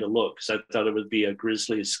stand to look, because I thought it would be a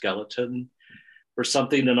grisly skeleton or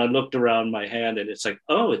something. And I looked around my hand and it's like,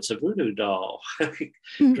 oh, it's a voodoo doll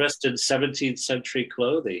dressed in 17th century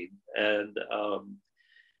clothing. And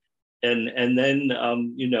then,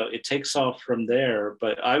 it takes off from there,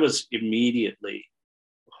 but I was immediately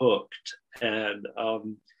hooked. And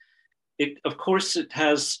of course, it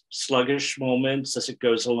has sluggish moments as it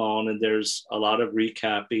goes along, and there's a lot of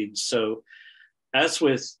recapping. So as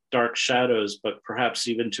with Dark Shadows, but perhaps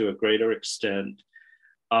even to a greater extent,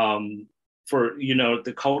 for,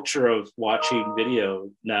 the culture of watching video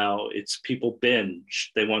now, it's people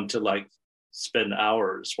binge. They want to spend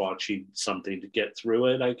hours watching something to get through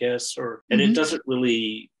it, I guess, and it doesn't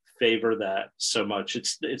really favor that so much.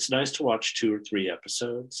 It's nice to watch 2 or 3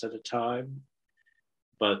 episodes at a time,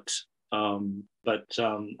 but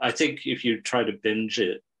I think if you try to binge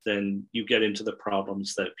it, then you get into the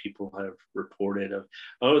problems that people have reported of,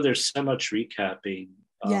 oh, there's so much recapping.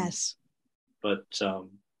 Yes. But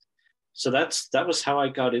so that was how I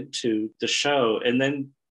got into the show. And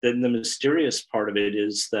then the mysterious part of it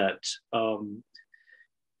is that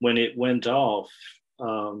when it went off,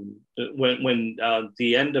 when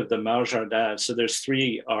the end of the Maljardin, so there's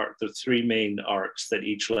the 3 main arcs that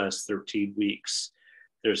each last 13 weeks.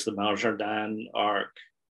 There's the Maljardin arc,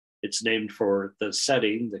 It's named for the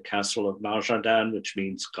setting, the castle of Maljardin, which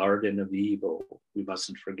means Garden of Evil. We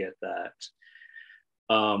mustn't forget that.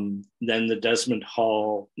 Then the Desmond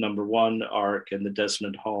Hall #1 arc and the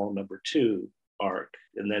Desmond Hall #2 arc.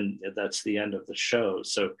 And then that's the end of the show.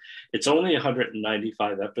 So it's only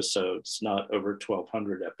 195 episodes, not over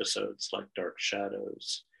 1,200 episodes like Dark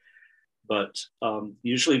Shadows. But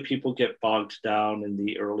usually people get bogged down in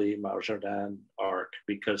the early Maljardin arc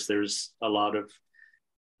because there's a lot of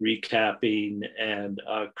recapping. And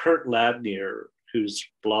Kurt Ladnier, whose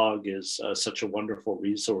blog is such a wonderful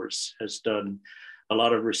resource, has done a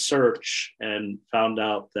lot of research and found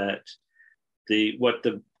out that the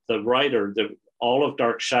writer, all of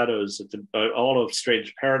Dark Shadows, all of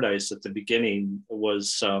Strange Paradise at the beginning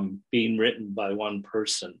was being written by one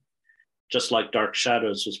person, just like Dark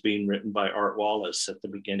Shadows was being written by Art Wallace at the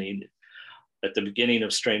beginning. At the beginning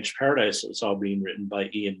of Strange Paradise, it was all being written by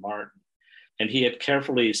Ian Martin. And he had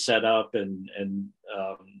carefully set up and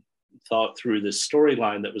thought through this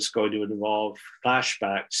storyline that was going to involve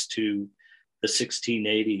flashbacks to the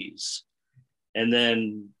 1680s. And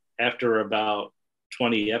then after about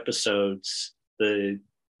 20 episodes, the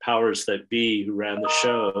powers that be who ran the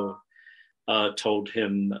show told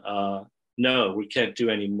him, no, we can't do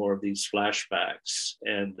any more of these flashbacks.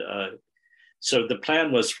 And so the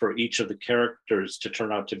plan was for each of the characters to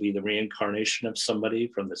turn out to be the reincarnation of somebody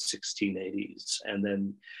from the 1680s. And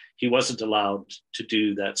then he wasn't allowed to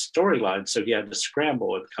do that storyline. So he had to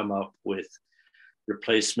scramble and come up with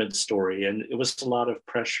replacement story. And it was a lot of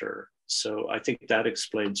pressure. So I think that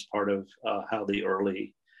explains part of how the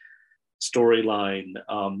early storyline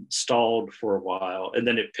stalled for a while. And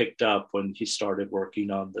then it picked up when he started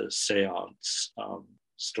working on the seance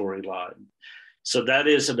storyline. So that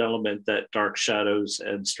is an element that Dark Shadows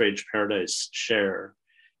and Strange Paradise share.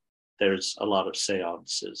 There's a lot of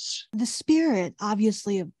seances. The spirit,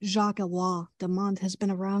 obviously, of Jacques-Éloi de Monts has been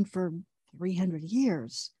around for 300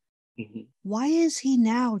 years. Mm-hmm. Why is he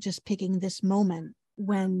now just picking this moment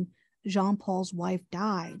when Jean-Paul's wife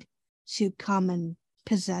died to come and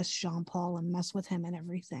possess Jean-Paul and mess with him and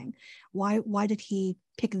everything? Why did he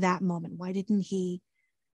pick that moment? Why didn't he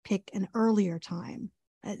pick an earlier time?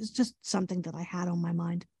 It's just something that I had on my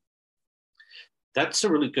mind. That's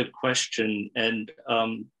a really good question. And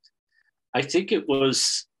I think it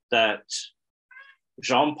was that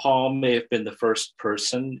Jean-Paul may have been the first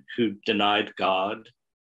person who denied God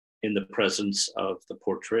in the presence of the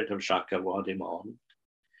portrait of Jacques-Éloi de Monts.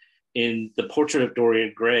 In The Portrait of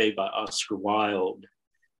Dorian Gray by Oscar Wilde,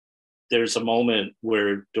 there's a moment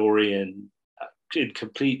where Dorian, in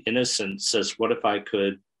complete innocence, says, "What if I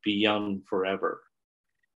could be young forever?"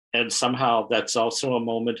 And somehow that's also a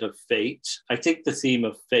moment of fate. I think the theme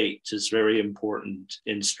of fate is very important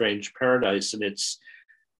in Strange Paradise. And it's,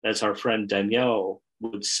 as our friend Danielle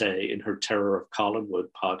would say in her Terror of Collinwood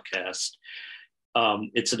podcast,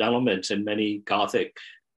 it's an element in many Gothic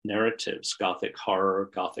narratives, Gothic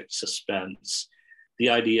horror, Gothic suspense, the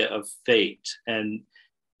idea of fate. And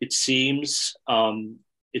it seems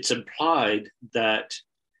it's implied that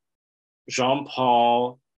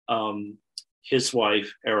Jean-Paul, his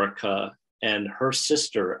wife, Erica, and her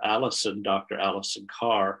sister, Alison, Dr. Alison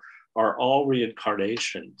Carr, are all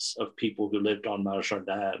reincarnations of people who lived on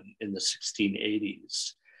Maljardin in the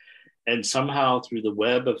 1680s. And somehow through the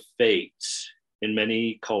web of fate, in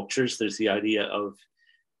many cultures, there's the idea of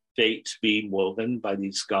fate being woven by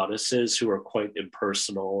these goddesses who are quite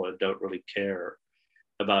impersonal and don't really care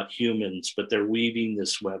about humans, but they're weaving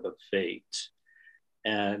this web of fate.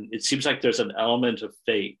 And it seems like there's an element of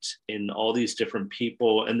fate in all these different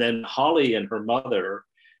people. And then Holly and her mother,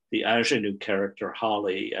 the ingenue character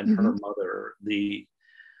Holly, and her mother, the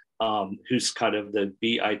who's kind of the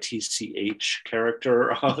BITCH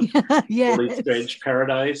character on Yes. Really Strange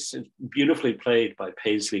Paradise, beautifully played by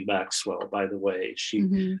Paisley Maxwell, by the way.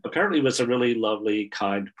 She apparently was a really lovely,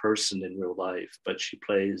 kind person in real life, but she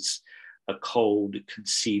plays a cold,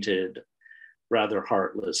 conceited, rather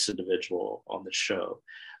heartless individual on the show.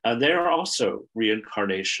 And there are also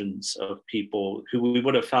reincarnations of people who we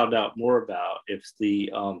would have found out more about if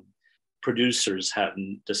the producers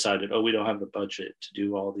hadn't decided, oh, we don't have the budget to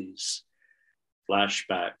do all these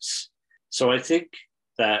flashbacks. So I think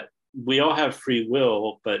that we all have free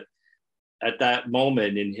will, but at that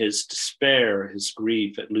moment in his despair, his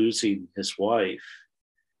grief at losing his wife,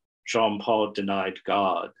 Jean-Paul denied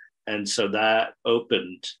God. And so that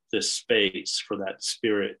opened this space for that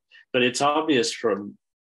spirit. But it's obvious from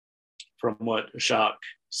what Jacques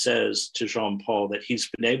says to Jean-Paul that he's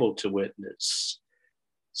been able to witness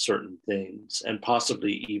certain things and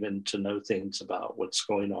possibly even to know things about what's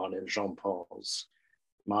going on in Jean-Paul's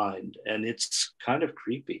mind. And it's kind of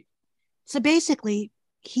creepy. So basically,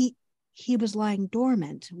 he was lying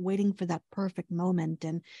dormant, waiting for that perfect moment.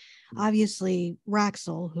 And obviously,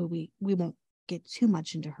 Raxel, who we won't get too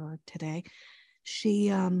much into her today, she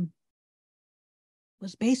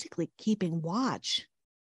was basically keeping watch,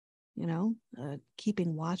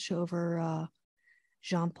 keeping watch over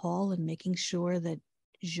Jean-Paul and making sure that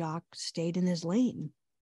Jacques stayed in his lane.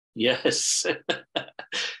 Yes,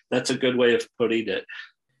 that's a good way of putting it.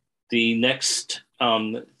 The next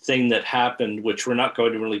thing that happened, which we're not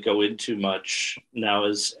going to really go into much now,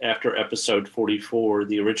 is after episode 44,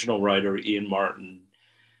 the original writer, Ian Martin,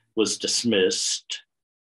 was dismissed.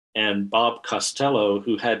 And Bob Costello,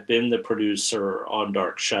 who had been the producer on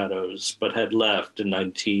Dark Shadows, but had left in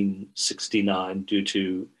 1969 due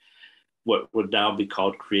to what would now be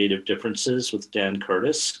called creative differences with Dan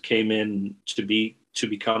Curtis, came in to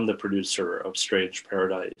become the producer of Strange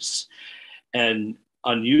Paradise. And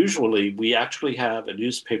unusually, we actually have a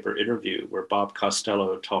newspaper interview where Bob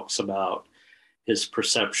Costello talks about his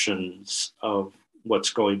perceptions of what's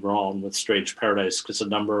going wrong with Strange Paradise, because a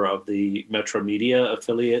number of the Metro Media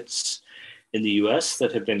affiliates in the US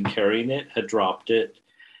that had been carrying it had dropped it.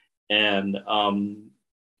 And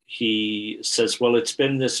he says, well, it's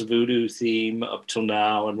been this voodoo theme up till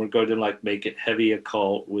now, and we're going to make it heavy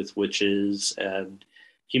occult with witches. And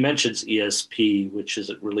he mentions ESP, which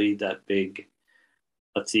isn't really that big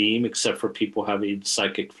a theme, except for people having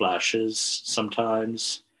psychic flashes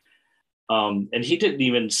sometimes. And he didn't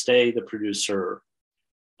even stay the producer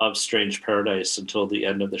of Strange Paradise until the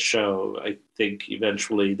end of the show. I think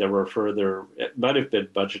eventually there were it might have been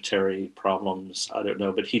budgetary problems, I don't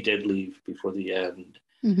know, but he did leave before the end.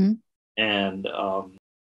 Mm-hmm. And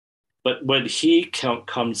but when he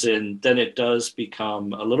comes in, then it does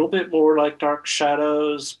become a little bit more like Dark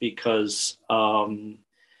Shadows, because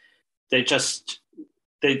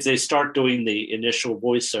they start doing the initial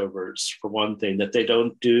voiceovers, for one thing, that they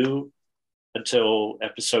don't do until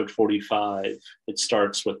episode 45. It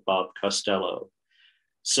starts with Bob Costello.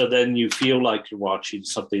 So then you feel like you're watching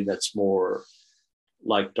something that's more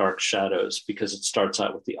like Dark Shadows, because it starts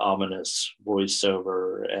out with the ominous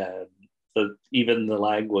voiceover, and even the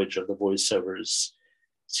language of the voiceovers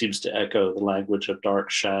seems to echo the language of Dark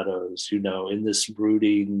Shadows, in this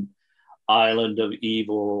brooding island of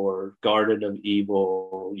evil or garden of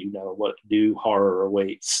evil, what new horror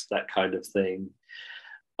awaits, that kind of thing.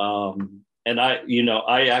 And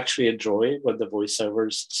I actually enjoy when the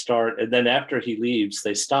voiceovers start, and then after he leaves,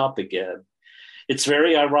 they stop again. It's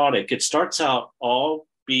very ironic. It starts out all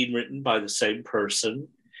being written by the same person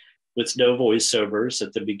with no voiceovers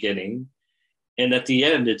at the beginning. And at the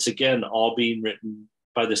end, it's again all being written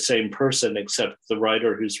by the same person, except the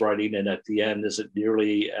writer who's writing it at the end isn't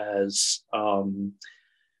nearly as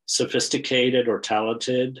sophisticated or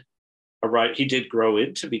talented. He did grow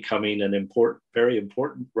into becoming an very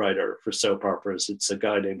important writer for soap operas. It's a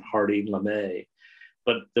guy named Harding LeMay.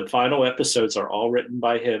 But the final episodes are all written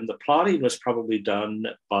by him. The plotting was probably done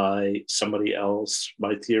by somebody else.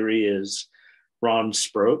 My theory is Ron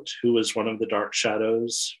Sproat, who was one of the Dark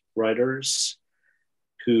Shadows writers,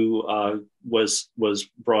 who was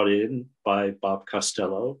brought in by Bob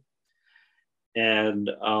Costello. And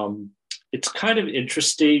it's kind of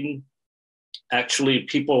interesting. Actually,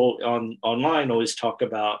 people online always talk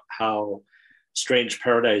about how Strange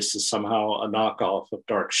Paradise is somehow a knockoff of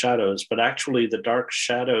Dark Shadows, but actually the Dark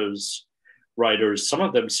Shadows writers, some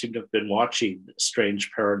of them seem to have been watching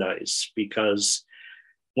Strange Paradise, because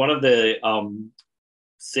one of the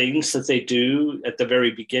things that they do at the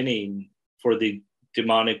very beginning for the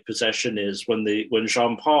demonic possession is when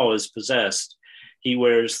Jean-Paul is possessed, he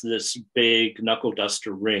wears this big knuckle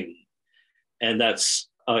duster ring. And that's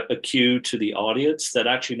a cue to the audience that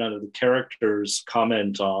actually none of the characters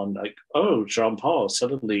comment on, like, oh, Jean-Paul,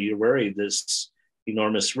 suddenly you're wearing this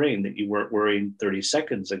enormous ring that you weren't wearing 30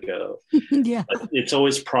 seconds ago. Yeah. But it's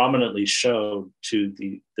always prominently shown to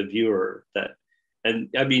the viewer that, and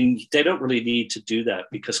I mean, they don't really need to do that,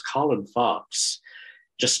 because Colin Fox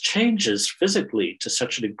just changes physically to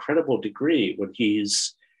such an incredible degree when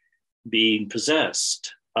he's being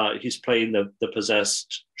possessed. He's playing the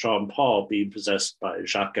possessed Jean-Paul, being possessed by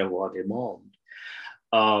Jacques Desmond.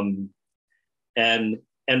 And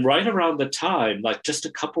right around the time, like just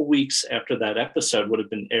a couple weeks after that episode would have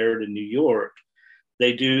been aired in New York,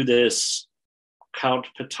 they do this Count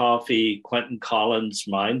Petofi, Quentin Collins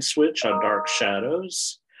mind switch on Dark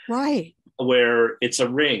Shadows. Right. Where it's a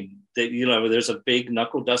ring that, there's a big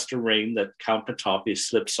knuckle duster ring that Count Petofi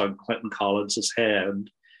slips on Quentin Collins's hand.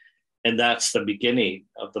 And that's the beginning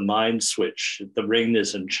of the mind switch. The ring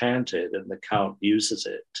is enchanted, and the Count uses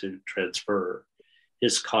it to transfer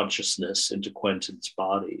his consciousness into Quentin's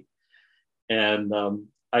body. And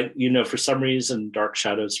for some reason, Dark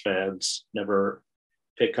Shadows fans never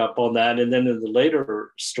pick up on that. And then in the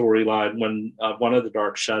later storyline, when one of the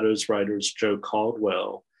Dark Shadows writers, Joe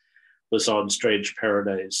Caldwell, was on Strange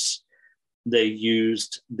Paradise, they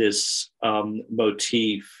used this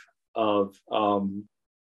motif of a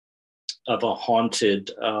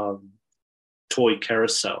haunted toy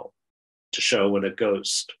carousel to show when a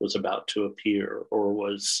ghost was about to appear or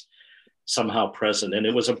was somehow present. And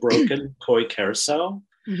it was a broken toy carousel.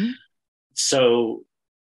 Mm-hmm. So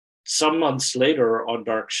some months later on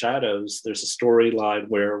Dark Shadows, there's a storyline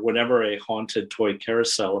where whenever a haunted toy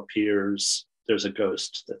carousel appears, there's a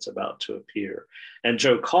ghost that's about to appear. And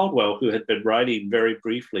Joe Caldwell, who had been writing very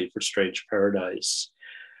briefly for Strange Paradise,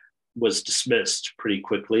 was dismissed pretty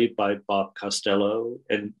quickly by Bob Costello.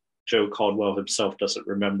 And Joe Caldwell himself doesn't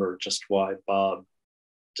remember just why Bob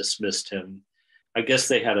dismissed him. I guess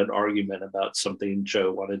they had an argument about something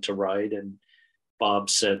Joe wanted to write, and Bob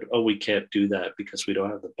said, "Oh, we can't do that because we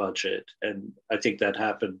don't have the budget." And I think that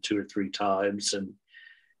happened 2 or 3 times. And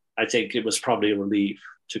I think it was probably a relief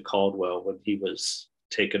to Caldwell when he was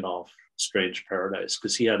taken off Strange Paradise,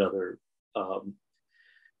 because he had other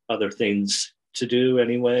things to do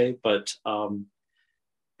anyway. But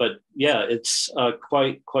yeah, it's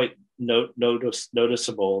quite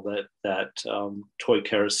noticeable that toy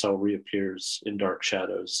carousel reappears in Dark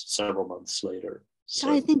Shadows several months later. So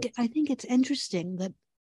I think it's interesting that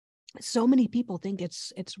so many people think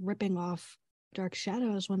it's ripping off Dark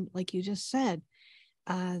Shadows when, like you just said,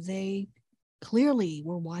 they clearly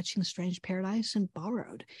were watching Strange Paradise and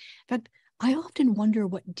borrowed. In fact, I often wonder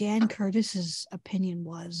what Dan Curtis's opinion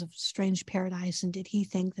was of Strange Paradise, and did he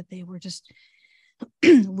think that they were just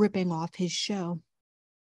ripping off his show?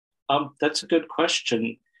 That's a good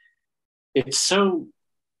question. It's so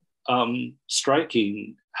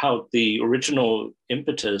striking how the original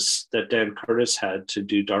impetus that Dan Curtis had to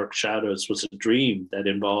do Dark Shadows was a dream that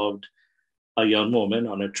involved a young woman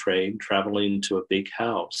on a train traveling to a big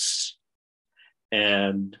house.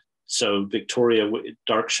 And so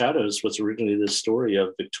Dark Shadows was originally the story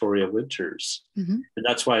of Victoria Winters. Mm-hmm. And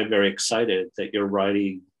that's why I'm very excited that you're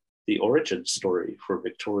writing the origin story for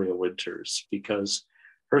Victoria Winters, because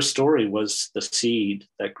her story was the seed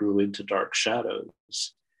that grew into Dark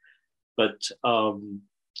Shadows. But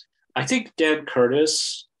I think Dan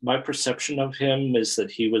Curtis, my perception of him is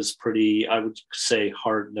that he was pretty, I would say,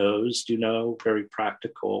 hard-nosed, very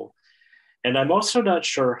practical. And I'm also not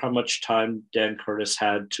sure how much time Dan Curtis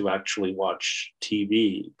had to actually watch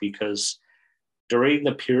TV, because during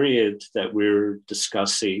the period that we're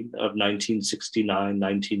discussing of 1969,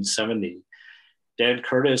 1970, Dan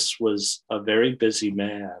Curtis was a very busy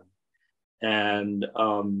man. And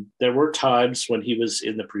there were times when he was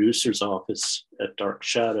in the producer's office at Dark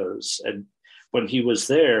Shadows. And when he was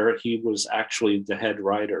there, he was actually the head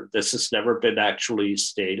writer. This has never been actually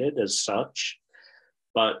stated as such,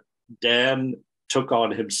 but Dan took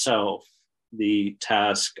on himself the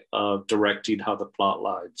task of directing how the plot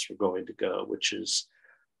lines were going to go, which is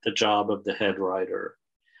the job of the head writer.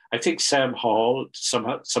 I think Sam Hall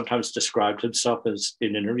sometimes described himself as,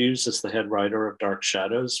 in interviews, as the head writer of Dark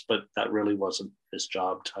Shadows, but that really wasn't his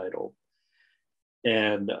job title.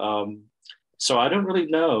 And so I don't really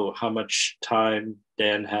know how much time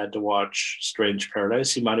Dan had to watch Strange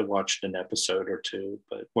Paradise. He might have watched an episode or two,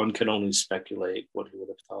 but one can only speculate what he would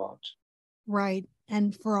have thought. Right.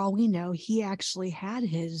 And for all we know, he actually had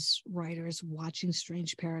his writers watching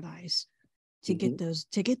Strange Paradise to get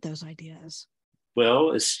those ideas.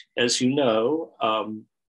 Well, as you know,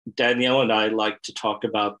 Danielle and I like to talk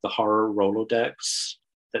about the horror Rolodex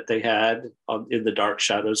that they had in the Dark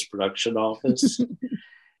Shadows production office.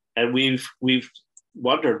 And we've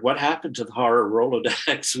wondered what happened to the horror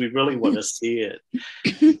Rolodex. We really want to see it,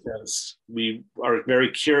 because we are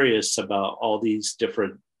very curious about all these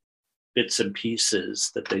different bits and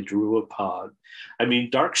pieces that they drew upon. I mean,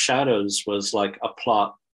 Dark Shadows was like a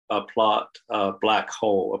plot black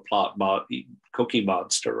hole, a plot cookie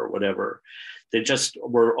monster or whatever. They just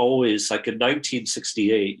were always, like in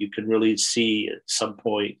 1968, you can really see at some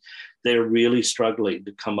point they're really struggling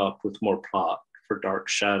to come up with more plot for Dark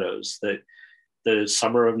Shadows. That the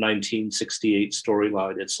summer of 1968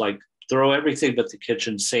 storyline, it's like throw everything but the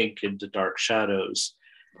kitchen sink into Dark Shadows,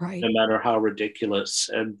 right? No matter how ridiculous.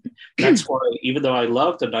 And that's why, even though I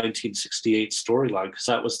love the 1968 storyline, because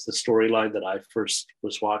that was the storyline that I first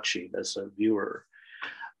was watching as a viewer,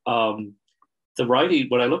 the writing,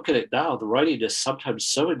 when I look at it now, the writing is sometimes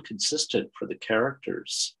so inconsistent for the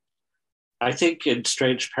characters. I think in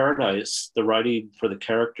Strange Paradise, the writing for the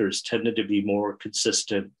characters tended to be more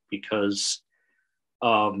consistent, because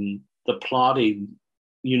the plotting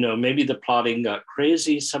maybe the plotting got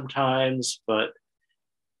crazy sometimes, but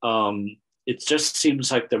it just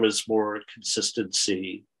seems like there was more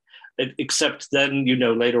consistency. Except then,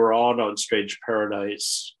 later on Strange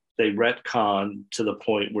Paradise, they retcon to the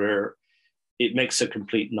point where it makes a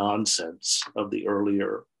complete nonsense of the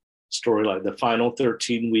earlier storyline. The final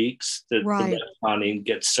 13 weeks, the retconning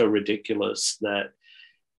gets so ridiculous that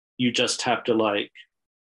you just have to lie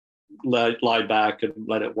back and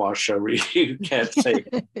let it wash over you. You can't say,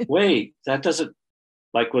 wait, that doesn't,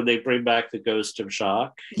 like when they bring back the ghost of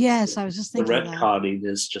Jacques. Yes, I was just thinking the retconning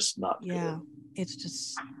is just not good.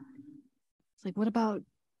 It's like, what about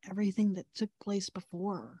everything that took place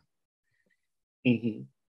before? Mm-hmm.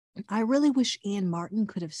 I really wish Ian Martin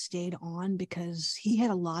could have stayed on, because he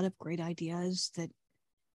had a lot of great ideas that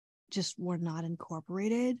just were not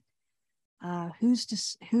incorporated.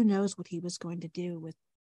 Who knows what he was going to do with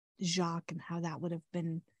Jacques and how that would have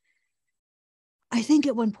been. I think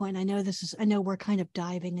at one point, I know we're kind of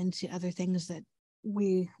diving into other things that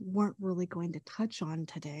we weren't really going to touch on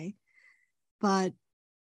today, but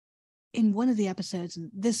in one of the episodes,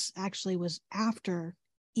 and this actually was after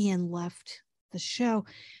Ian left the show,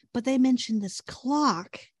 but they mentioned this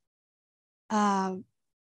clock. I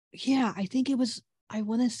think it was, I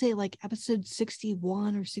want to say like episode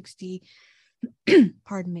 61 or 60,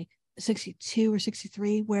 pardon me, 62 or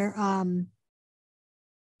 63, where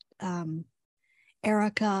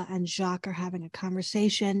Erica and Jacques are having a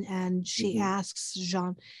conversation, and she asks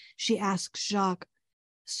Jacques,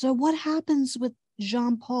 so what happens with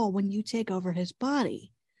Jean-Paul when you take over his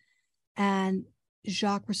body? And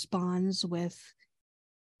Jacques responds with,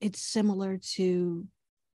 it's similar to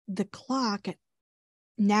the clock at,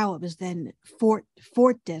 now it was then Fort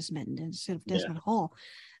Desmond instead of Desmond Hall.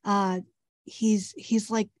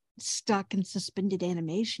 He's like stuck in suspended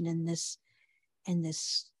animation in this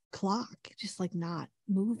clock, just like not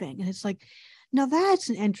moving. And it's like, now that's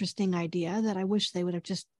an interesting idea that I wish they would have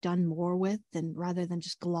just done more with, rather than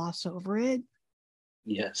just gloss over it.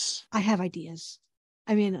 Yes. I have ideas.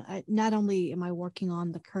 I mean, not only am I working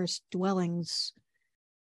on the cursed dwellings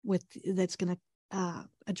that's going to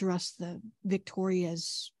address the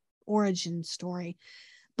Victoria's origin story,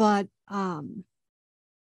 but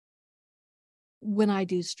when I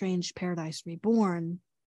do Strange Paradise Reborn,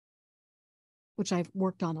 which I've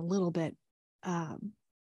worked on a little bit,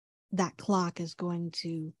 that clock is going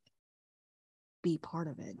to be part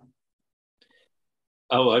of it.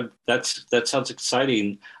 Oh, that sounds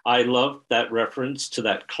exciting. I love that reference to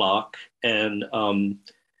that clock. And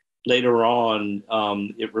later on,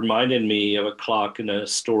 it reminded me of a clock in a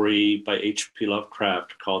story by H.P.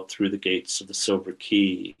 Lovecraft called Through the Gates of the Silver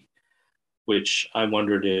Key, which I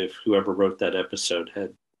wondered if whoever wrote that episode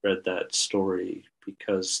had read that story,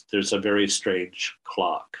 because there's a very strange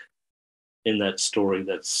clock in that story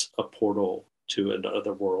that's a portal to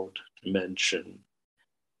another world dimension.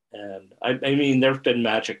 And I mean, there have been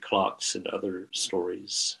magic clocks in other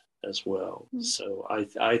stories as well. So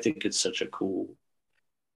I think it's such a cool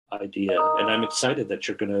idea. And I'm excited that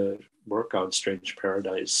you're going to work on Strange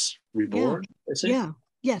Paradise Reborn.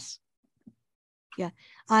 Yes. Yeah.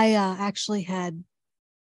 I actually had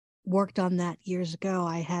worked on that years ago.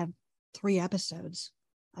 I had 3 episodes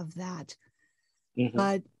of that.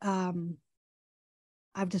 But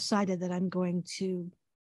I've decided that I'm going to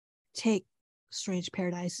take Strange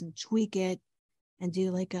Paradise and tweak it and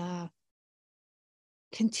do like a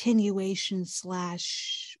continuation /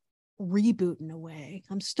 reboot in a way.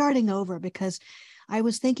 I'm starting over, because I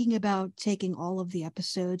was thinking about taking all of the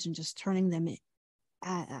episodes and just turning them,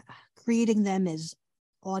 creating them as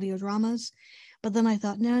audio dramas. But then I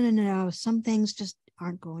thought, no, some things just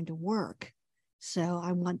aren't going to work. So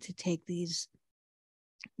I want to take these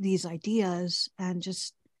ideas and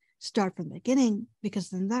just start from the beginning, because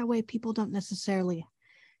then that way people don't necessarily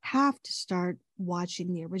have to start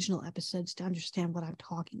watching the original episodes to understand what I'm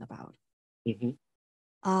talking about.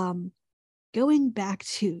 Going back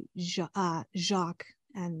to Jacques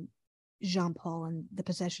and Jean-Paul and the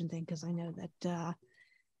possession thing, because I know that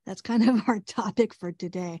that's kind of our topic for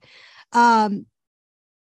today. I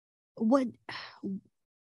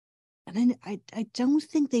don't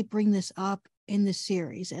think they bring this up in the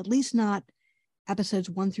series, at least not episodes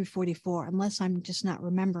 1 through 44, unless I'm just not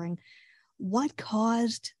remembering. What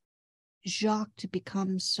caused Jacques to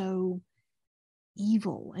become so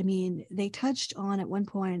evil? I mean, they touched on at one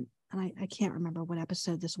point, and I can't remember what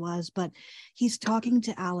episode this was, but he's talking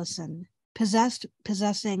to Allison,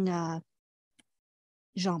 possessing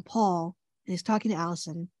Jean-Paul, and he's talking to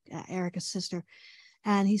Allison, Erica's sister,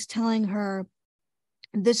 and he's telling her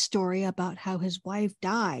this story about how his wife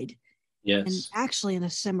died. Yes. And actually in a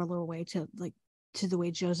similar way to like to the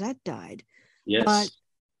way Josette died. Yes.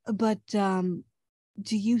 But do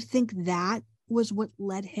you think that was what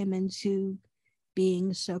led him into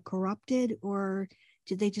being so corrupted, or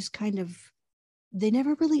did they just they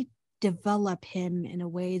never really develop him in a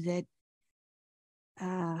way that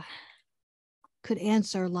could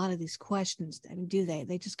answer a lot of these questions? I mean, do they?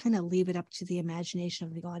 They just kind of leave it up to the imagination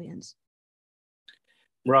of the audience.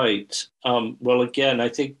 Right. Well, again, I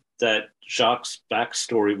think that Jacques'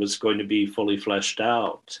 backstory was going to be fully fleshed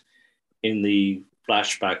out in the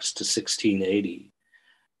flashbacks to 1680.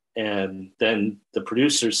 And then the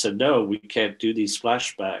producers said, no, we can't do these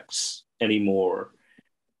flashbacks anymore.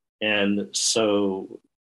 And so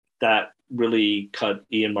that really cut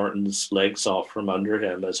Ian Martin's legs off from under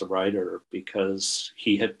him as a writer, because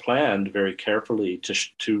he had planned very carefully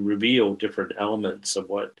to reveal different elements of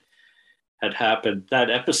what had happened. That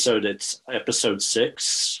episode, it's episode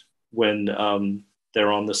 6, when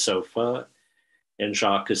they're on the sofa and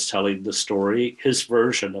Jacques is telling the story, his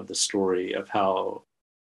version of the story of how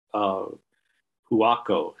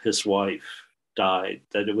Huaco, his wife, died,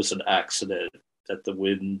 that it was an accident, that the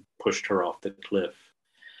wind pushed her off the cliff.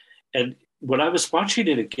 And when I was watching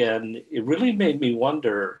it again, it really made me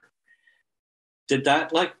wonder,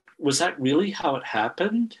 was that really how it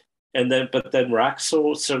happened? But then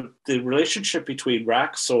Raxel, so the relationship between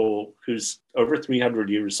Raxel, who's over 300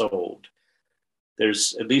 years old,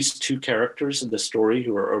 there's at least 2 characters in the story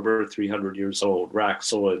who are over 300 years old,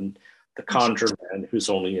 Raxel and the Conjure Man, who's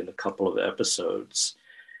only in a couple of episodes.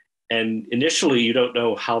 And initially, you don't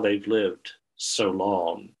know how they've lived so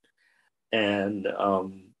long. And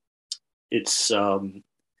it's in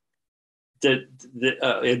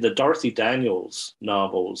the Dorothy Daniels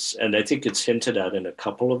novels, and I think it's hinted at in a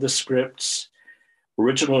couple of the scripts,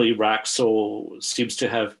 originally Raxel seems to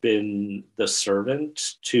have been the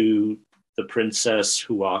servant to the princess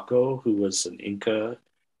Huaco, who was an Inca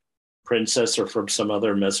princess or from some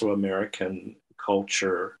other Mesoamerican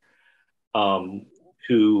culture,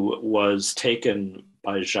 who was taken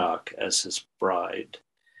by Jacques as his bride.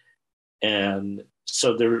 And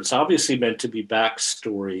so there's obviously meant to be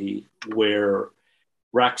backstory where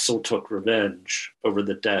Raxel took revenge over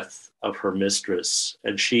the death of her mistress.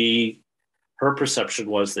 And her perception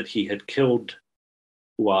was that he had killed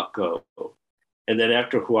Huaco. And then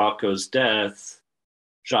after Huaco's death,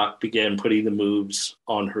 Jacques began putting the moves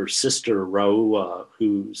on her sister, Raua,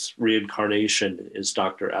 whose reincarnation is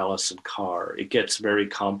Dr. Allison Carr. It gets very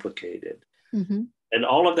complicated. Mm-hmm. And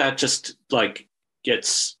all of that just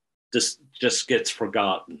gets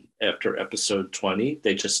forgotten after episode 20.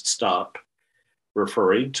 They just stop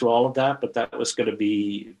referring to all of that. But that was going to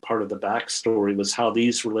be part of the backstory, was how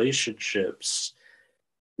these relationships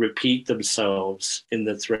repeat themselves in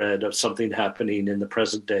the thread of something happening in the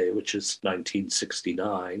present day, which is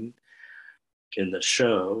 1969 in the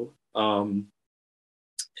show. And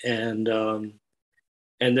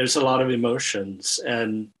there's a lot of emotions.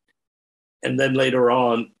 And then later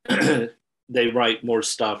on, they write more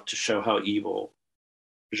stuff to show how evil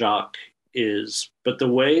Jacques is. But the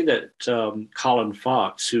way that Colin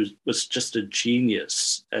Fox, who was just a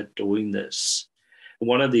genius at doing this,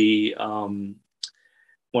 one of the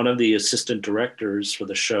assistant directors for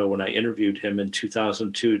the show, when I interviewed him in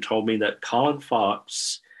 2002, told me that Colin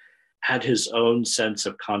Fox had his own sense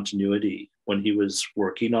of continuity when he was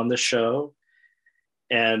working on the show.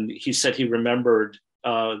 And he said he remembered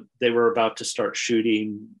they were about to start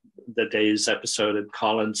shooting the day's episode, and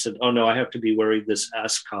Colin said, "Oh no, I have to be wearing this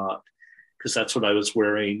ascot because that's what I was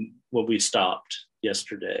wearing when we stopped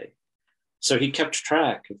yesterday." So he kept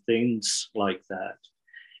track of things like that.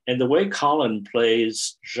 And the way Colin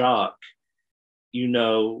plays Jacques,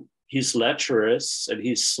 he's lecherous and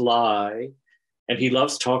he's sly and he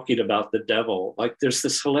loves talking about the devil. Like there's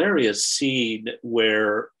this hilarious scene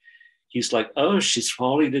where he's like, "Oh, she's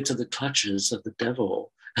falling into the clutches of the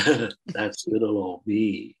devil. That's little old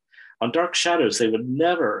me." On Dark Shadows, they would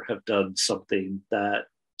never have done something that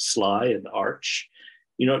sly and arch.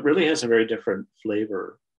 It really has a very different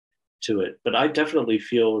flavor to it. But I definitely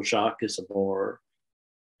feel Jacques is a more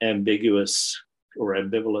ambiguous or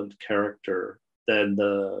ambivalent character than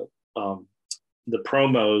the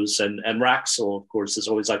promos, and Raxel, of course, is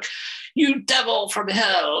always like, "You devil from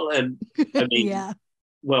hell." And I mean, yeah.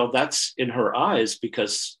 Well, that's in her eyes,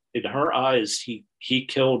 because in her eyes, he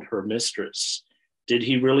killed her mistress. Did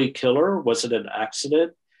he really kill her? Was it an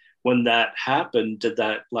accident? When that happened, did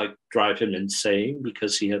that drive him insane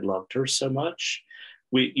because he had loved her so much?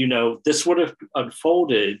 This would have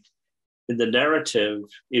unfolded in the narrative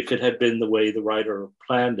if it had been the way the writer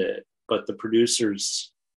planned it, but the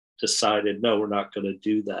producers decided, no, we're not going to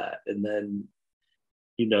do that. And then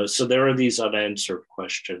So there are these unanswered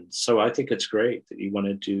questions. So I think it's great that you want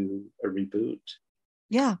to do a reboot.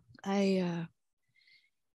 Yeah, I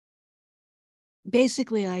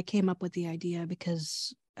basically I came up with the idea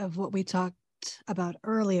because of what we talked about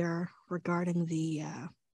earlier regarding the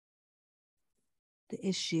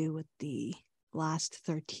issue with the last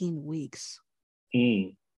 13 weeks.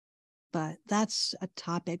 But that's a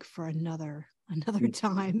topic for another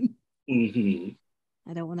time. Mm-hmm.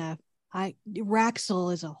 I don't want to.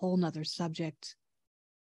 Raxel is a whole nother subject.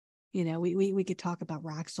 We could talk about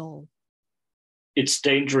Raxel. It's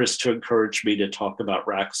dangerous to encourage me to talk about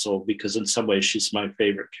Raxel because in some ways she's my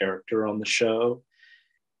favorite character on the show.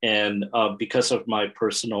 And because of my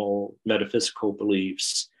personal metaphysical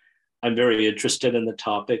beliefs, I'm very interested in the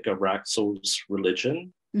topic of Raxel's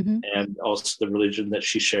religion, and also the religion that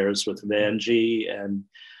she shares with Vanjie. And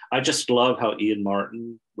I just love how Ian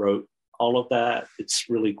Martin wrote all of that. It's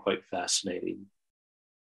really quite fascinating.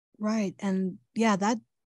 Right. And yeah, that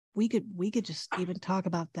we could just even talk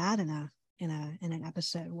about that in an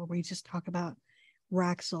episode where we just talk about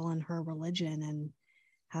Raxel and her religion and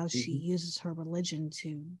how she uses her religion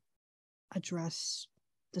to address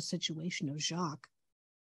the situation of Jacques.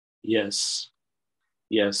 Yes.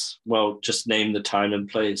 Well, just name the time and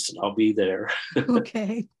place and I'll be there.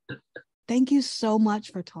 Okay. Thank you so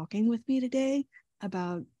much for talking with me today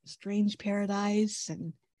about Strange Paradise,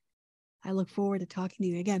 and I look forward to talking to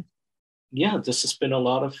you again. Yeah, this has been a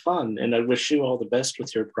lot of fun, and I wish you all the best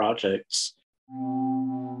with your projects.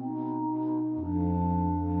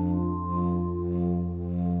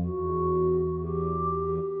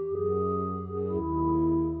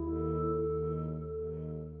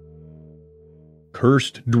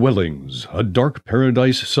 Cursed Dwellings, a Dark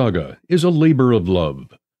Paradise Saga, is a labor of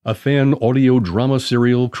love. A fan audio drama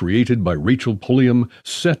serial created by Rachel Pulliam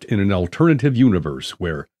set in an alternative universe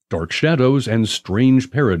where Dark Shadows and Strange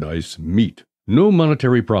Paradise meet. No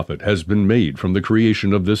monetary profit has been made from the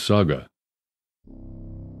creation of this saga.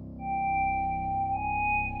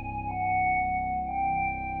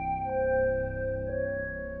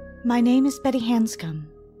 My name is Betty Hanscom,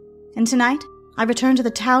 and tonight I return to the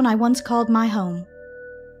town I once called my home,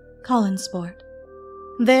 Collinsport.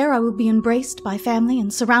 There I will be embraced by family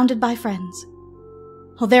and surrounded by friends.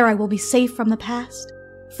 Oh, there I will be safe from the past,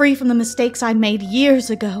 free from the mistakes I made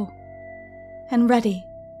years ago, and ready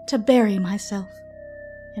to bury myself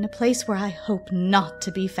in a place where I hope not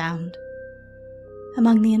to be found,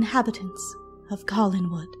 among the inhabitants of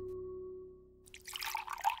Collinwood.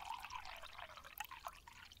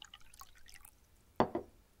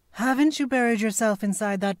 Haven't you buried yourself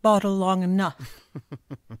inside that bottle long enough?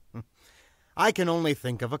 I can only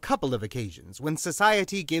think of a couple of occasions when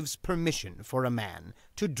society gives permission for a man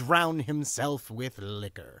to drown himself with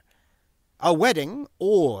liquor. A wedding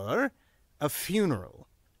or a funeral.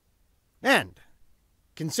 And,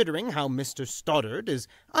 considering how Mr. Stoddard is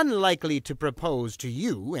unlikely to propose to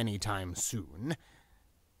you any time soon,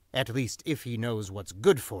 at least if he knows what's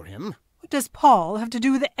good for him. What does Paul have to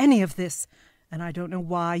do with any of this? And I don't know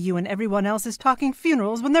why you and everyone else is talking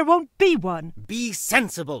funerals when there won't be one. Be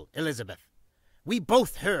sensible, Elizabeth. We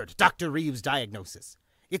both heard Dr. Reeves' diagnosis.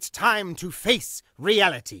 It's time to face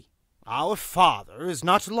reality. Our father is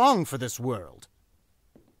not long for this world.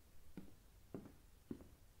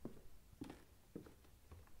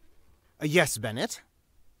 Yes, Bennett?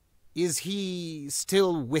 Is he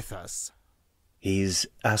still with us? He's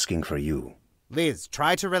asking for you. Liz,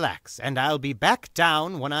 try to relax, and I'll be back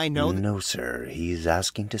down when I know No, sir. He's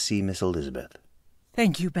asking to see Miss Elizabeth.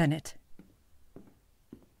 Thank you, Bennett.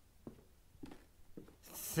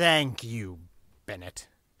 Thank you, Bennett.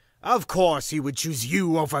 Of course he would choose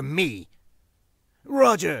you over me.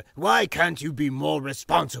 Roger, why can't you be more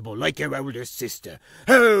responsible like your older sister?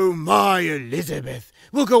 Oh, my Elizabeth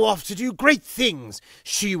will go off to do great things.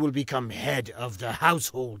 She will become head of the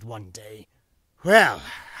household one day. Well,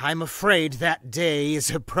 I'm afraid that day is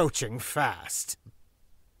approaching fast.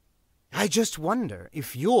 I just wonder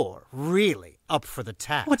if you're really up for the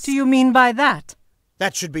task. What do you mean by that?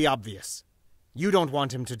 That should be obvious. You don't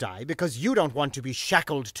want him to die because you don't want to be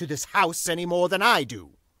shackled to this house any more than I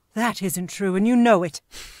do. That isn't true, and you know it.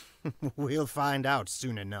 We'll find out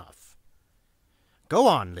soon enough. Go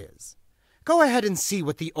on, Liz. Go ahead and see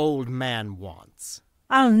what the old man wants.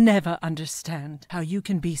 I'll never understand how you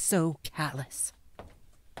can be so callous.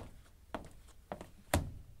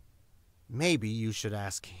 Maybe you should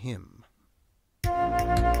ask him.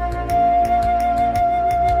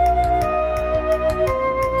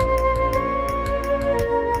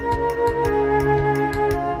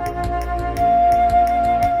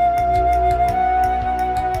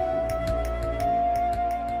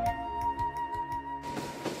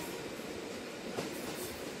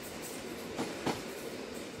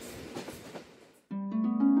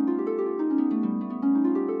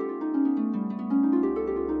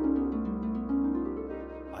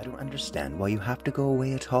 I don't understand why you have to go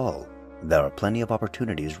away at all. There are plenty of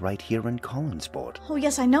opportunities right here in Collinsport. Oh,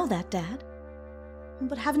 yes, I know that, Dad.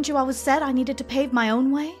 But haven't you always said I needed to pave my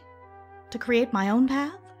own way? To create my own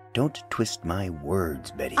path? Don't twist my words,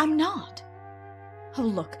 Betty. I'm not. Oh,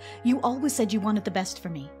 look, you always said you wanted the best for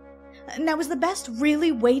me. Now, is the best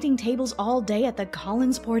really waiting tables all day at the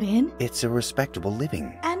Collinsport Inn? It's a respectable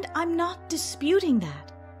living. And I'm not disputing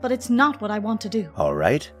that, but it's not what I want to do. All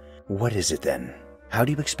right. What is it then? How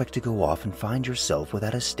do you expect to go off and find yourself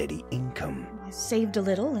without a steady income? I saved a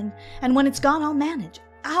little, and when it's gone, I'll manage.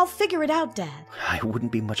 I'll figure it out, Dad. I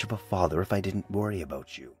wouldn't be much of a father if I didn't worry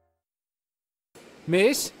about you.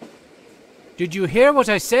 Miss? Did you hear what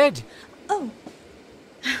I said? Oh,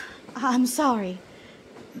 I'm sorry.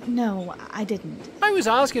 No, I didn't. I was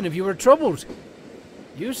asking if you were troubled.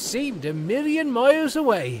 You seemed a million miles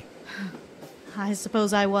away. I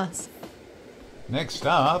suppose I was. Next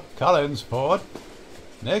stop, Collinsport.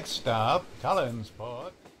 Next stop,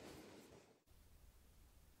 Collinsport.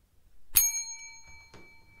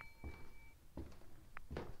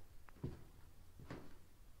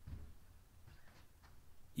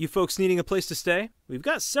 You folks needing a place to stay? We've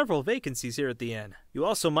got several vacancies here at the inn. You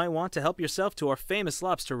also might want to help yourself to our famous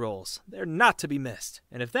lobster rolls. They're not to be missed.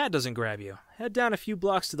 And if that doesn't grab you, head down a few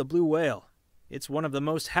blocks to the Blue Whale. It's one of the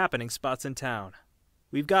most happening spots in town.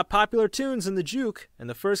 We've got popular tunes in the juke, and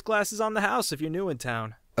the first class is on the house if you're new in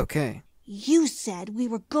town. Okay. You said we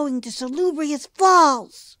were going to Salubrious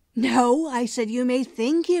Falls. No, I said you may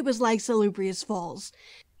think it was like Salubrious Falls.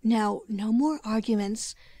 Now, no more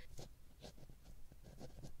arguments.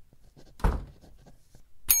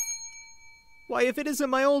 Why, if it isn't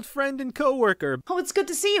my old friend and co-worker. Oh, it's good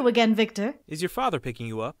to see you again, Victor. Is your father picking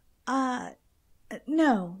you up?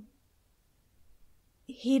 No.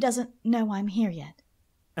 He doesn't know I'm here yet.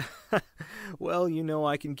 Well, you know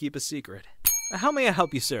I can keep a secret. How may I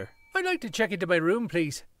help you, sir? I'd like to check into my room,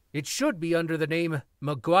 please. It should be under the name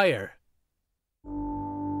Maguire.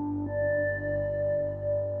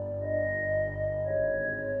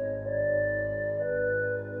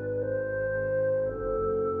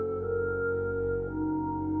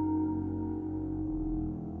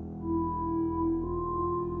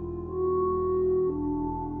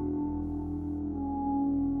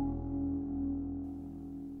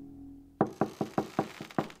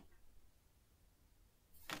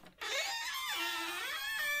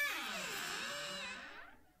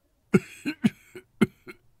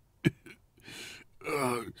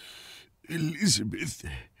 Elizabeth,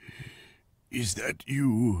 is that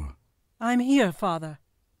you? I'm here, Father.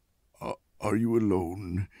 Are you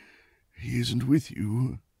alone? He isn't with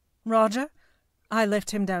you? Roger, I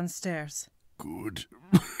left him downstairs. Good.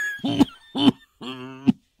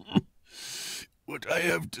 What I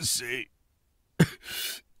have to say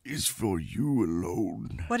is for you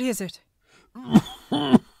alone. What is it?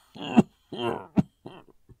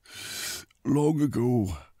 Long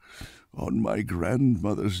ago, on my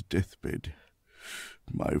grandmother's deathbed,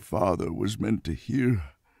 my father was meant to hear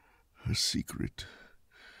a secret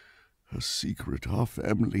our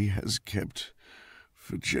family has kept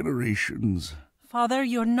for generations. Father,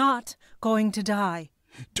 you're not going to die.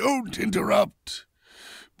 Don't interrupt!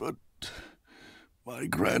 But my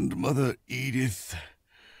grandmother Edith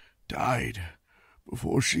died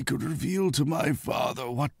before she could reveal to my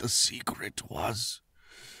father what the secret was.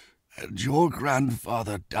 And your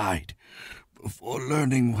grandfather died before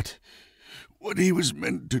learning what he was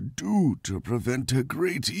meant to do to prevent a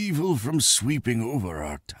great evil from sweeping over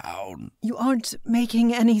our town. You aren't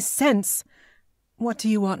making any sense. What do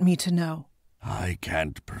you want me to know? I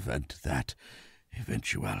can't prevent that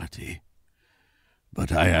eventuality.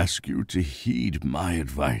 But I ask you to heed my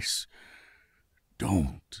advice.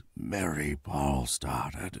 Don't marry Paul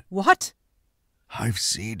Stoddard. What? I've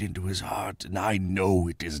seen into his heart, and I know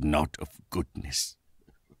it is not of goodness.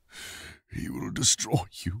 He will destroy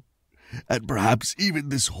you, and perhaps even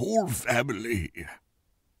this whole family.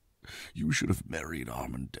 You should have married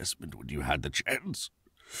Armand Desmond when you had the chance,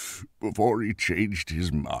 before he changed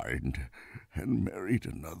his mind and married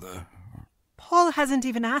another. Paul hasn't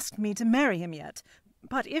even asked me to marry him yet,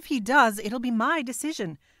 but if he does, it'll be my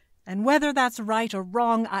decision. And whether that's right or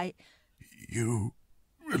wrong, You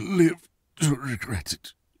will live to regret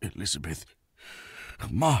it, Elizabeth.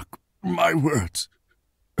 Mark my words.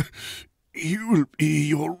 He will be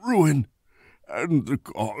your ruin and the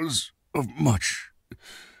cause of much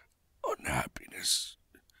unhappiness.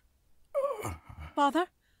 Father?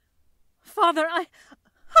 Father, Oh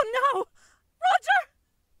no! Roger!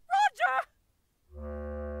 Roger!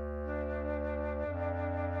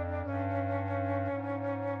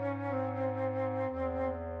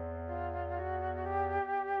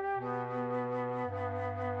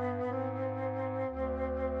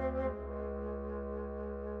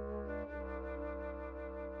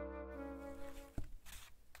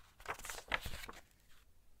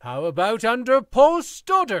 How about under Paul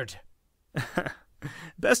Stoddard?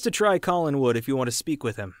 Best to try Collinwood if you want to speak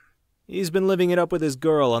with him. He's been living it up with his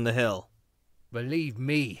girl on the hill. Believe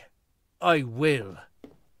me, I will.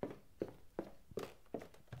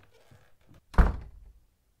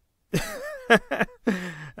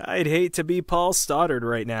 I'd hate to be Paul Stoddard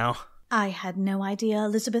right now. I had no idea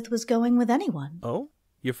Elizabeth was going with anyone. Oh?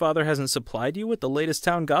 Your father hasn't supplied you with the latest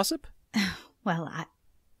town gossip? Well,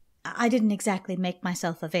 I didn't exactly make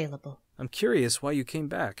myself available. I'm curious why you came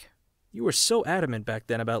back. You were so adamant back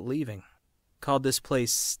then about leaving. Called this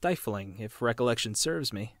place stifling, if recollection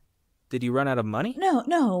serves me. Did you run out of money?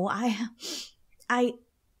 No, I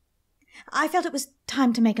felt it was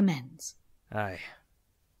time to make amends. Aye.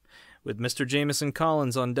 With Mr. Jameson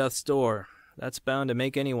Collins on death's door, that's bound to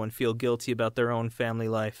make anyone feel guilty about their own family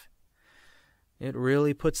life. It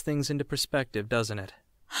really puts things into perspective, doesn't it?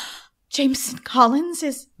 Jameson Collins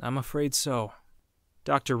is... I'm afraid so.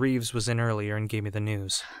 Dr. Reeves was in earlier and gave me the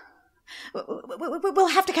news. We'll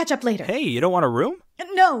have to catch up later. Hey, you don't want a room?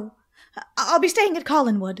 No. I'll be staying at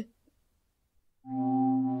Collinwood.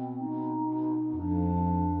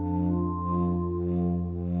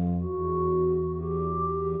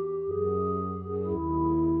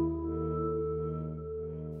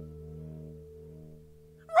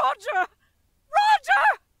 Roger!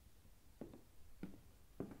 Roger!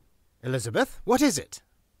 Elizabeth, what is it?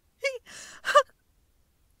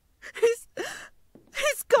 He's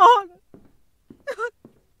gone.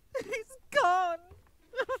 He's gone.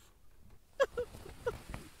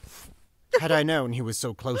 Had I known he was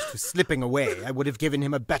so close to slipping away, I would have given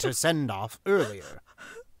him a better send-off earlier.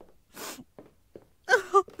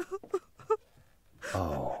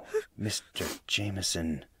 Oh, Mr.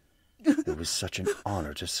 Jameson, it was such an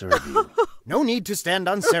honor to serve you. No need to stand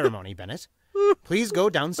on ceremony, Bennett. Please go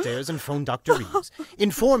downstairs and phone Dr. Reeves.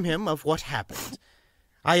 Inform him of what happened.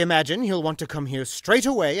 I imagine he'll want to come here straight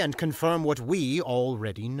away and confirm what we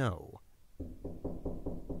already know.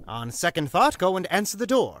 On second thought, go and answer the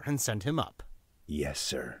door and send him up. Yes,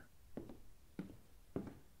 sir.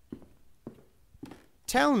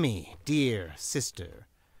 Tell me, dear sister,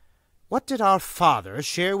 what did our father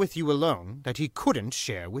share with you alone that he couldn't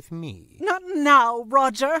share with me? Not now,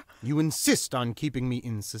 Roger. You insist on keeping me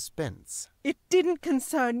in suspense. It didn't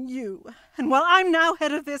concern you, and while I'm now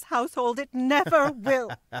head of this household, it never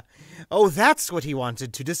will. Oh, that's what he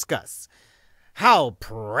wanted to discuss. How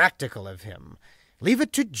practical of him. Leave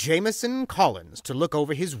it to Jameson Collins to look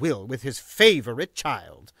over his will with his favorite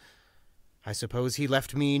child. I suppose he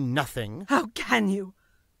left me nothing. How can you?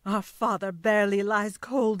 Our father barely lies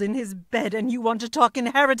cold in his bed, and you want to talk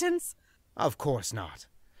inheritance? Of course not.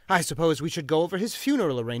 I suppose we should go over his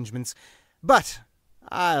funeral arrangements, but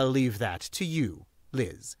I'll leave that to you,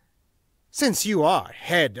 Liz, since you are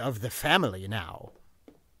head of the family now.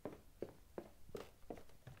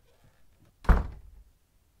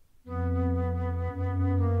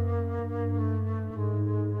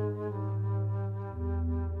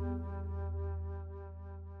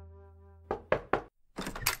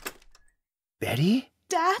 Betty?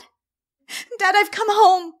 Dad? Dad, I've come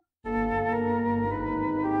home.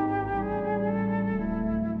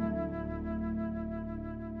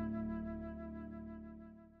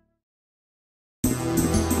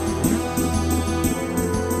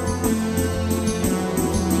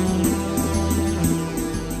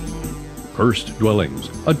 Cursed Dwellings,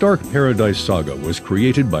 a Dark Paradise saga, was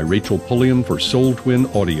created by Rachel Pulliam for Soul Twin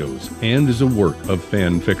Audios and is a work of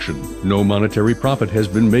fan fiction. No monetary profit has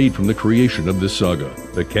been made from the creation of this saga.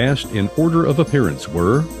 The cast in order of appearance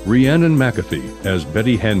were Rhiannon McAfee as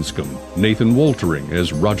Betty Hanscom, Nathan Waltering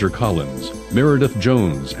as Roger Collins, Meredith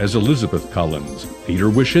Jones as Elizabeth Collins, Peter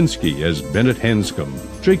Wyszynski as Bennett Hanscom,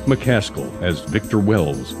 Jake McCaskill as Victor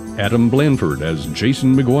Wells, Adam Blanford as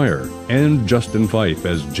Jason McGuire, and Justin Fife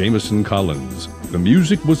as Jameson Collins. The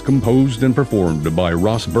music was composed and performed by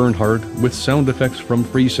Ross Bernhardt with sound effects from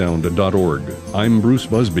freesound.org. I'm Bruce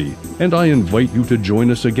Busby, and I invite you to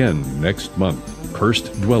join us again next month.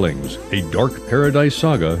 Cursed Dwellings, a Dark Paradise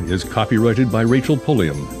saga, is copyrighted by Rachel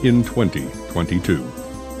Pulliam in 2022.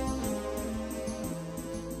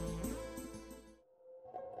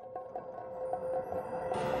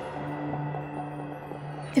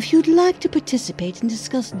 If you'd like to participate and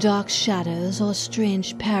discuss Dark Shadows or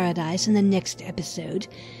Strange Paradise in the next episode,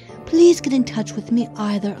 please get in touch with me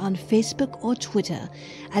either on Facebook or Twitter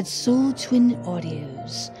at Soul Twin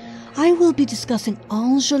Audios. I will be discussing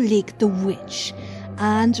Angelique the Witch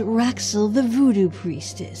and Raxel the Voodoo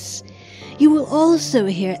Priestess. You will also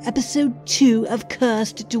hear episode 2 of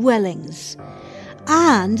Cursed Dwellings.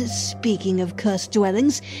 And speaking of cursed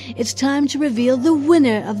dwellings, it's time to reveal the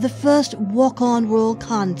winner of the first walk-on roll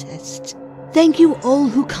contest. Thank you all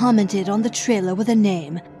who commented on the trailer with a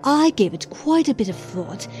name. I gave it quite a bit of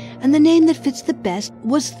thought, and the name that fits the best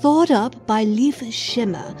was thought up by Leaf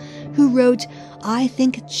Shimmer, who wrote, "I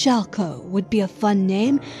think Chalco would be a fun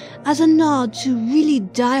name as a nod to really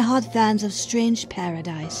die-hard fans of Strange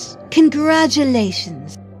Paradise."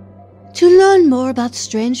 Congratulations! To learn more about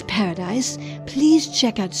Strange Paradise, please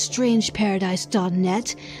check out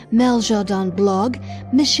strangeparadise.net, Meljardon blog,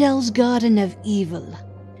 Michelle's Garden of Evil.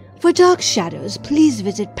 For Dark Shadows, please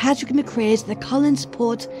visit Patrick McRae's The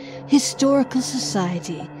Collinsport Historical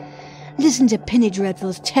Society. Listen to Penny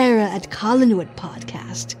Dreadful's Terror at Collinwood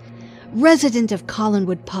podcast. Resident of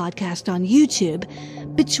Collinwood podcast on YouTube,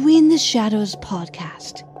 Between the Shadows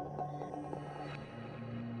podcast.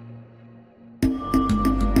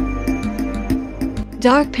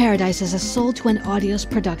 Dark Paradise is a Soul Twin Audios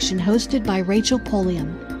production hosted by Rachel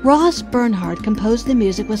Polium. Ross Bernhardt composed the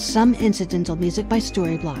music with some incidental music by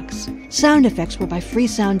Storyblocks. Sound effects were by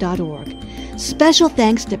freesound.org. Special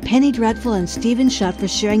thanks to Penny Dreadful and Stephen Schutt for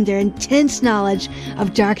sharing their intense knowledge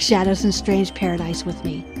of Dark Shadows and Strange Paradise with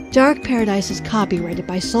me. Dark Paradise is copyrighted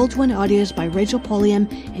by Soul Twin Audios by Rachel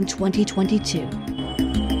Polium in 2022.